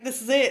 Like,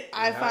 this is it.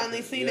 I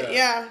finally seen it.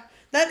 Yeah.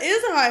 That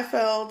is how I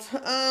felt.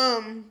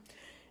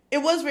 It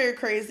was very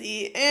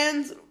crazy.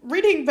 And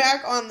reading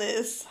back on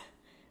this,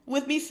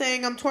 with me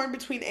saying I'm torn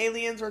between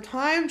aliens or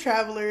time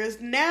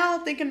travelers, now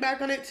thinking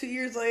back on it 2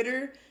 years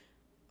later,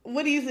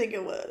 what do you think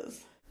it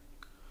was?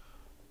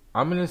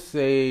 I'm going to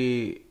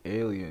say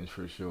aliens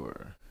for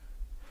sure.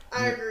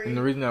 I agree. And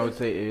the reason I would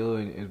say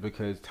alien is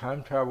because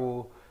time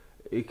travel,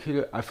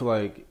 I feel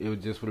like it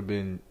would have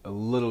been a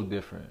little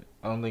different.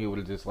 I don't think it would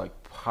have just like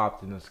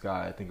popped in the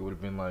sky. I think it would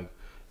have been like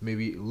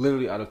maybe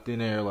literally out of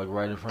thin air, like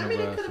right in front of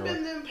us. It could have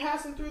been them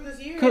passing through this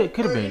year.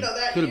 Could have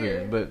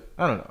been, but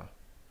I don't know.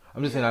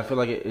 I'm just saying, I feel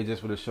like it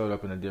just would have showed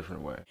up in a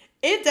different way.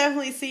 It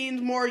definitely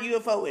seemed more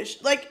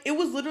UFO-ish. Like, it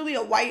was literally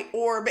a white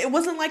orb. It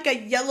wasn't like a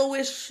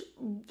yellowish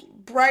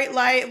bright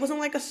light. It wasn't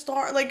like a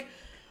star. Like,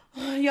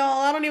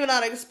 y'all, I don't even know how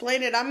to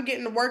explain it. I'm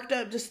getting worked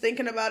up just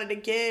thinking about it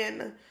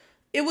again.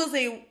 It was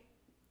a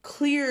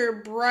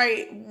clear,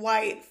 bright,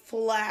 white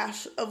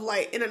flash of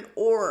light in an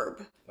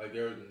orb. Like,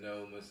 there was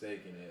no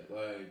mistaking it.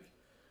 Like,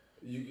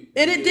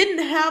 and it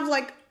didn't have,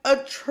 like, a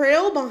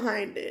trail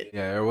behind it.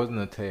 Yeah, there wasn't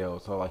a tail.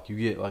 So, like, you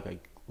get,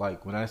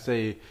 like when I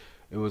say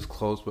it was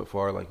close but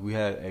far, like, we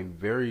had a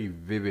very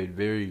vivid,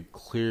 very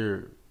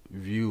clear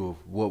view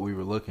of what we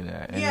were looking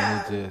at, and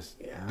then it just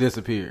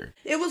disappeared.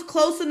 It was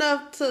close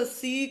enough to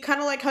see, kind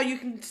of like how you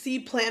can see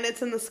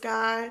planets in the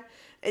sky,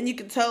 and you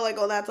can tell, like,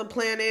 oh, that's a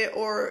planet,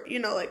 or, you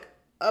know, like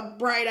a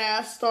bright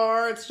ass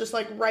star. It's just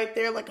like right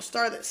there, like a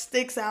star that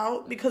sticks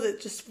out because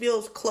it just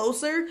feels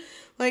closer.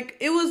 Like,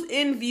 it was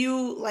in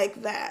view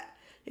like that.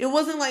 It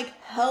wasn't like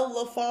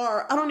hella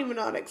far. I don't even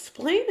know how to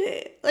explain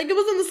it. Like, it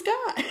was in the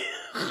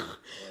sky.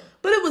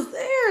 But it was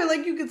there.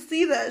 Like, you could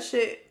see that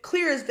shit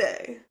clear as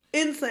day.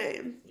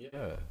 Insane.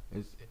 Yeah.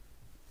 It's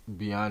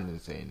beyond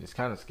insane. It's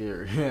kind of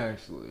scary,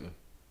 actually.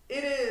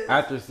 It is.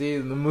 After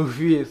seeing the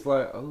movie, it's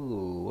like,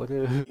 oh, what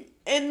is...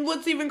 And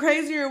what's even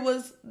crazier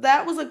was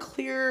that was a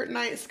clear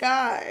night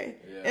sky.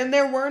 Yeah. And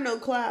there were no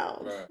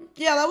clouds. Right.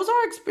 Yeah, that was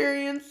our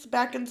experience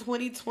back in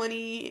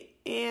 2020.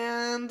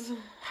 And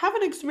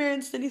haven't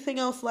experienced anything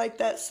else like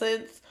that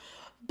since.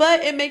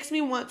 But it makes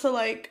me want to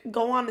like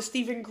go on a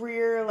Stephen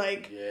Greer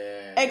like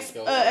Yeah,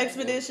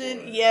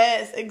 expedition.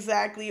 Yes,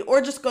 exactly.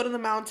 Or just go to the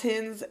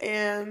mountains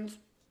and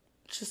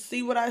just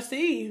see what I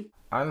see.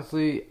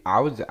 Honestly,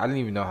 I didn't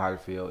even know how to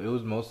feel. It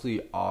was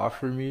mostly awe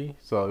for me.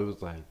 So it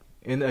was like,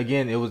 and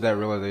again, it was that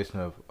realization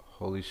of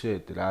holy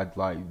shit, did I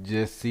like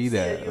just see See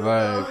that? a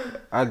Like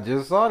UFO. I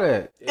just saw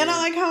that. And I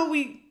like how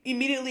we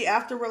immediately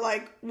after were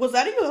like, was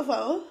that a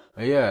UFO?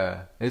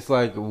 Yeah, it's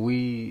like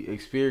we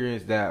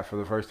experienced that for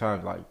the first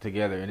time, like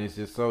together, and it's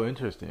just so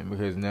interesting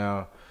because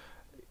now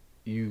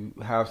you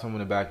have someone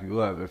to back you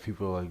up. If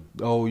people are like,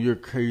 "Oh, you're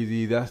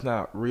crazy. That's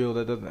not real.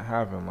 That doesn't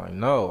happen." Like,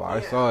 no, I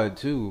Yeah. saw it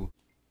too.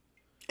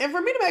 And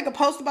for me to make a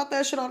post about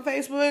that shit on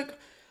Facebook,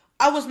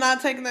 I was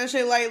not taking that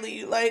shit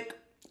lightly. Like,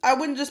 I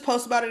wouldn't just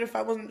post about it if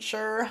I wasn't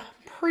sure.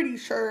 Pretty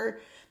sure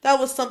that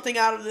was something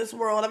out of this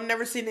world. I've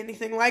never seen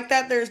anything like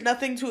that. There's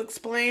nothing to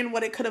explain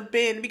what it could have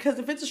been. Because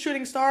if it's a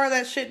shooting star,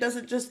 that shit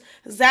doesn't just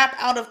zap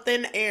out of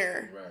thin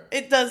air. Right.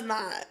 It does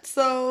not.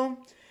 So,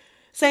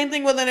 same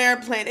thing with an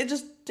airplane. It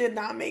just did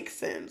not make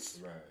sense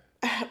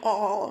Right. at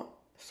all.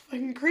 It's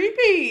fucking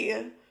creepy.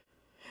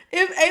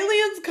 If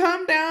aliens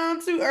come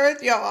down to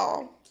Earth,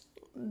 y'all,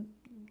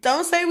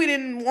 don't say we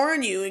didn't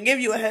warn you and give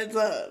you a heads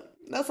up.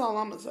 That's all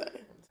I'm gonna say.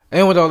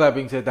 And with all that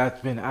being said,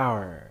 that's been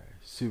our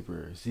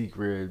super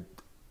secret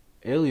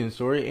alien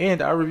story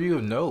and our review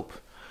of Nope.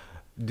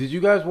 Did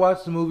you guys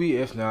watch the movie?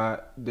 If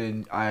not,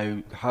 then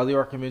I highly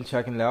recommend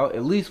checking it out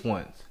at least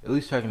once. At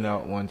least checking it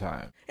out one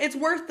time. It's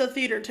worth the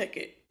theater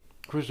ticket.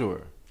 For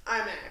sure.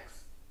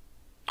 IMAX.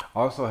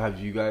 Also, have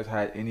you guys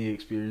had any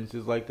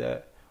experiences like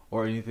that?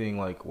 Or anything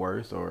like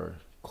worse or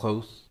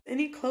close?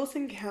 Any close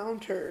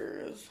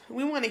encounters?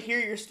 We want to hear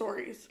your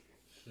stories.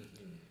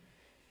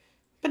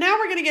 But now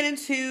we're gonna get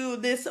into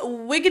this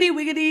wiggity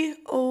wiggity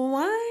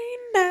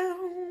wind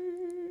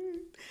down.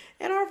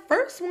 And our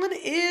first one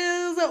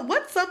is,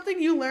 what's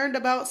something you learned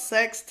about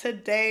sex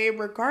today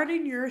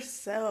regarding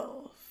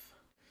yourself?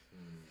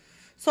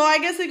 So I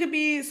guess it could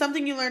be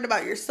something you learned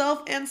about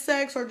yourself and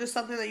sex, or just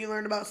something that you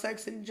learned about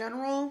sex in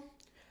general.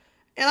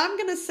 And I'm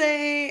gonna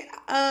say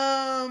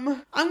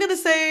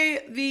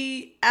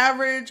the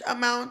average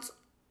amount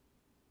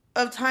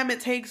of time it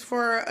takes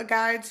for a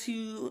guy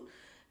to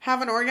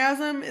have an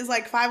orgasm is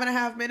like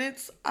 5.5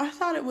 minutes. I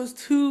thought it was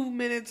 2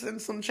 minutes and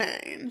some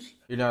change.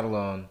 You're not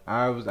alone.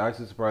 I was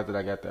actually surprised that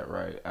I got that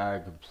right. I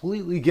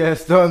completely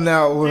guessed on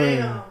that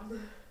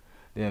one.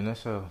 Damn,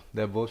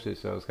 that bullshit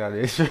show is kind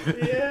of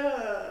interesting.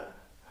 Yeah.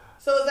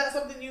 So is that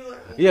something you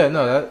learned? Yeah,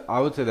 no, I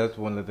would say that's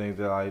one of the things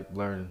that I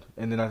learned.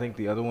 And then I think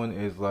the other one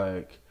is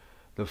like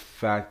the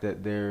fact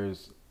that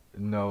there's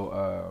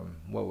no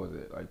what was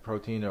it? Like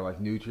protein or like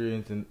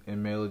nutrients in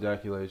male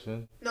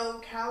ejaculation. No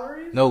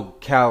calories? No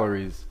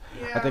calories.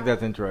 Yeah. I think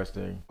that's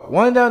interesting.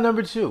 One down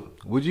number 2.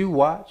 Would you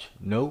watch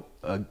Nope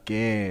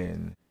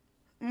again?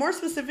 More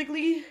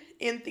specifically,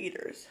 in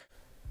theaters.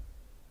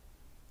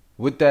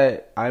 With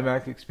that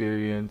IMAX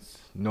experience,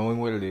 knowing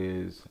what it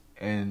is,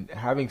 and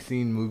having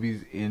seen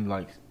movies in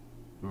like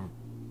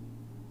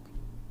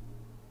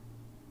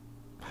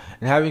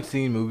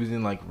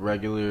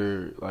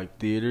regular like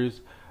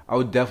theaters, I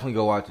would definitely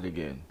go watch it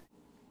again.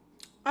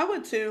 I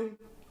would too.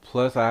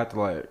 Plus, I have to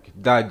like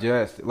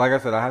digest. Like I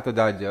said, I have to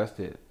digest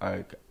it.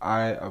 Like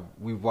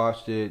we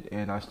watched it,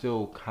 and I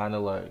still kind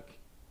of like.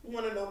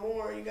 Want to know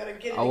more? You gotta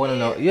get it. I want to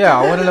know. again. Yeah,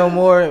 I want to know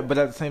more. But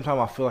at the same time,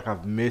 I feel like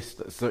I've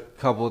missed a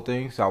couple of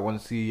things, so I want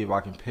to see if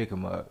I can pick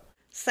them up.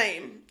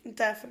 Same,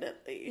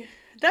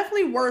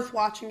 definitely worth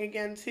watching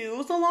again too. It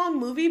was a long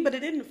movie, but it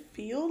didn't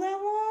feel that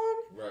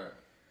long. Right.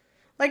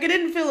 Like it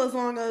didn't feel as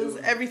long as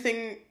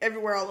Everything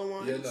Everywhere All at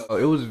Once. Yeah, no. Oh,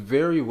 it was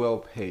very well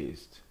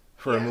paced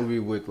for a Yeah. movie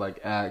with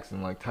like acts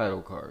and like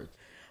title cards.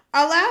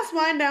 Our last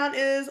wind down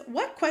is,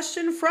 what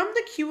question from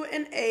the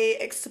Q&A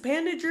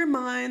expanded your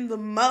mind the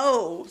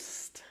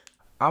most?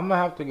 I'm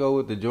gonna have to go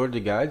with the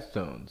Georgia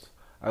Guidestones.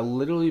 I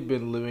literally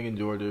been living in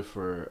Georgia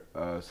for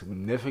a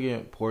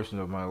significant portion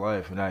of my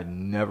life, and I'd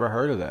never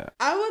heard of that.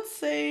 I would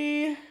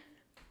say,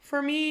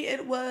 for me,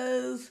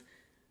 is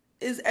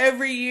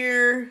every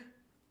year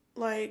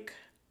like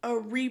a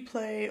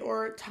replay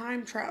or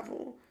time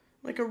travel,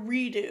 like a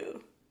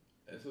redo,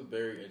 That's a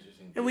very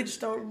interesting. and we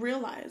just don't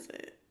realize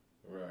it.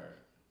 Right.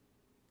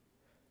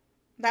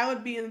 That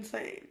would be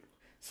insane.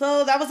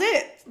 So that was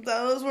it.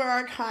 Those were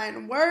our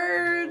kind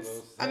words.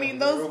 That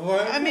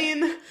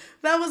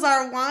was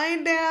our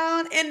wind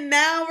down. And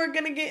now we're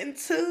going to get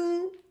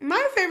into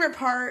my favorite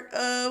part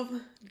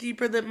of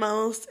Deeper Than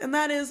Most, and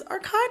that is our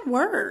kind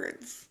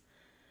words.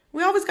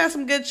 We always got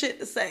some good shit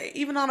to say,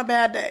 even on a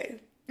bad day.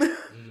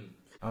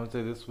 I would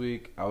say this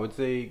week,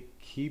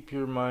 keep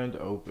your mind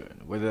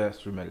open, whether that's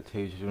through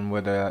meditation,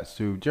 whether that's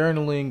through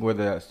journaling,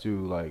 whether that's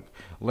through like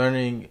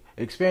learning,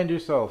 expand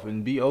yourself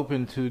and be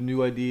open to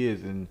new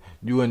ideas and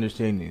new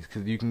understandings,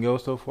 because you can go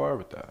so far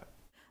with that.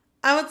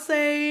 I would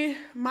say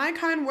my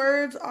kind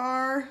words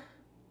are,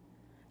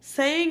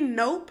 saying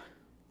nope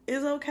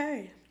is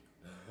okay.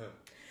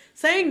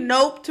 Saying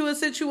nope to a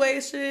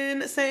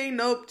situation, saying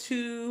nope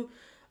to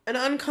an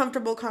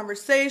uncomfortable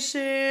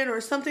conversation or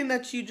something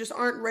that you just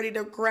aren't ready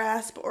to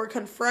grasp or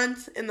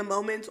confront in the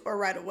moment or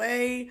right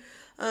away,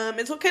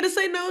 it's okay to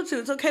say no to.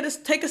 It's okay to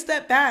take a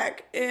step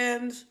back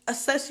and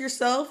assess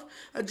yourself,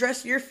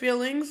 address your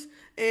feelings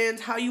and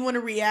how you want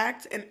to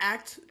react and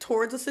act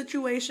towards a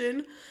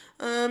situation.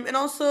 And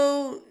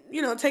also,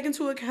 take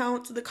into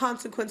account the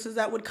consequences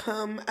that would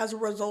come as a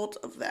result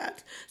of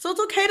that. So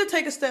it's okay to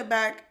take a step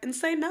back and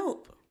say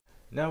no.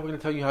 Now we're going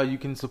to tell you how you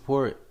can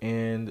support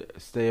and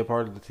stay a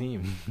part of the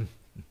team.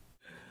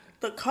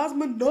 The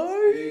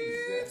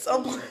cosmonauts. Exactly.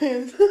 I'm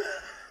playing.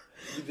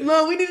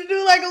 No, we need to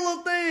do like a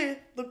little thing.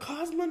 The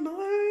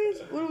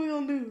cosmonauts. What are we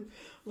going to do?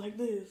 Like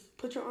this.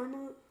 Put your arm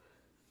up.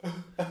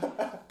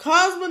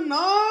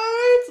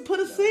 Cosmonauts.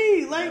 Put a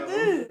C like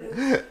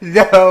this.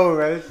 No,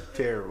 man, it's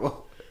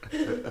terrible.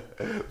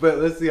 But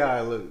let's see how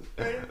it looks.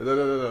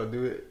 No.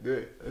 Do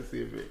it. Let's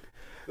see if it.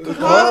 The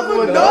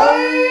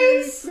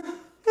cosmonauts.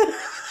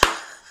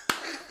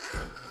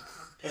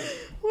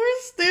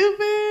 We're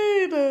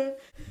stupid.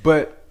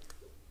 But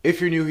if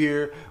you're new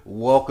here,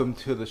 welcome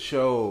to the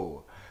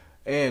show.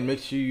 And make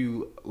sure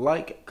you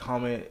like,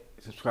 comment,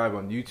 subscribe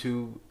on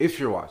YouTube if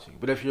you're watching.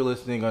 But if you're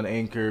listening on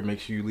Anchor, make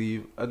sure you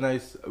leave a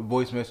nice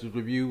voice message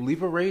review.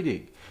 Leave a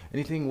rating.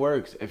 Anything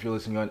works. If you're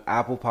listening on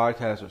Apple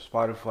Podcasts or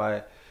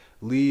Spotify,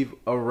 leave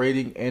a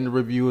rating and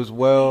review as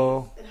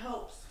well. It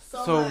helps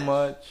so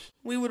much.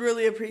 We would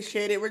really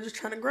appreciate it. We're just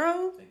trying to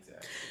grow.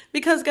 Exactly.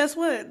 Because guess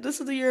what?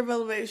 This is the year of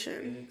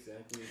elevation.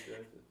 Exactly.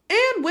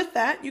 And with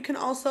that, you can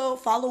also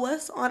follow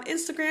us on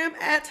Instagram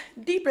at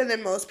Deeper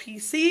Than Most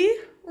PC,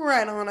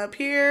 right on up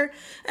here,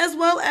 as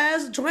well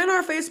as join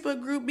our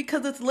Facebook group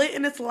because it's lit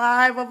and it's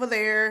live over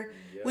there.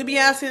 Yo. We be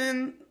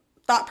asking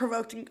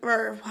thought-provoking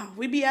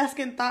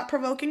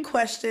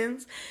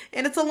questions,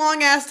 and it's a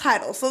long-ass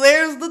title. So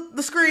there's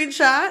the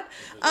screenshot.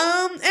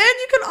 And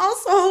you can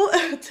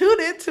also tune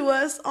in to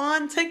us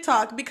on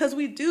TikTok because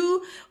we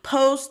do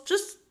post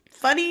just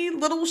funny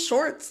little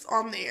shorts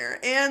on there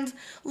and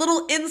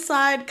little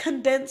inside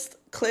condensed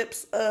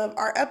clips of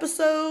our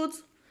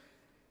episodes.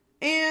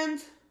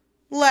 And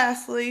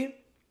lastly,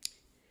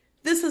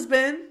 this has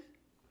been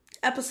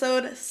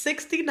episode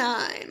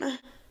 69.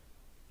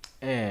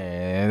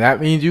 And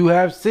that means you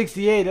have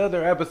 68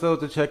 other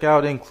episodes to check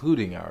out,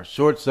 including our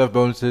short stuff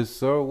bonuses.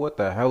 So what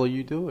the hell are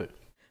you doing?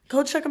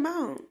 Go check them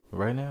out.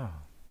 Right now.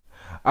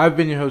 I've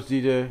been your host,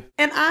 DJ.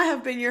 And I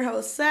have been your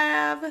host,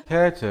 Sav.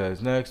 Catch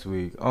us next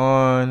week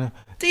on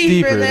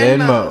Deeper Than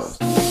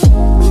Most.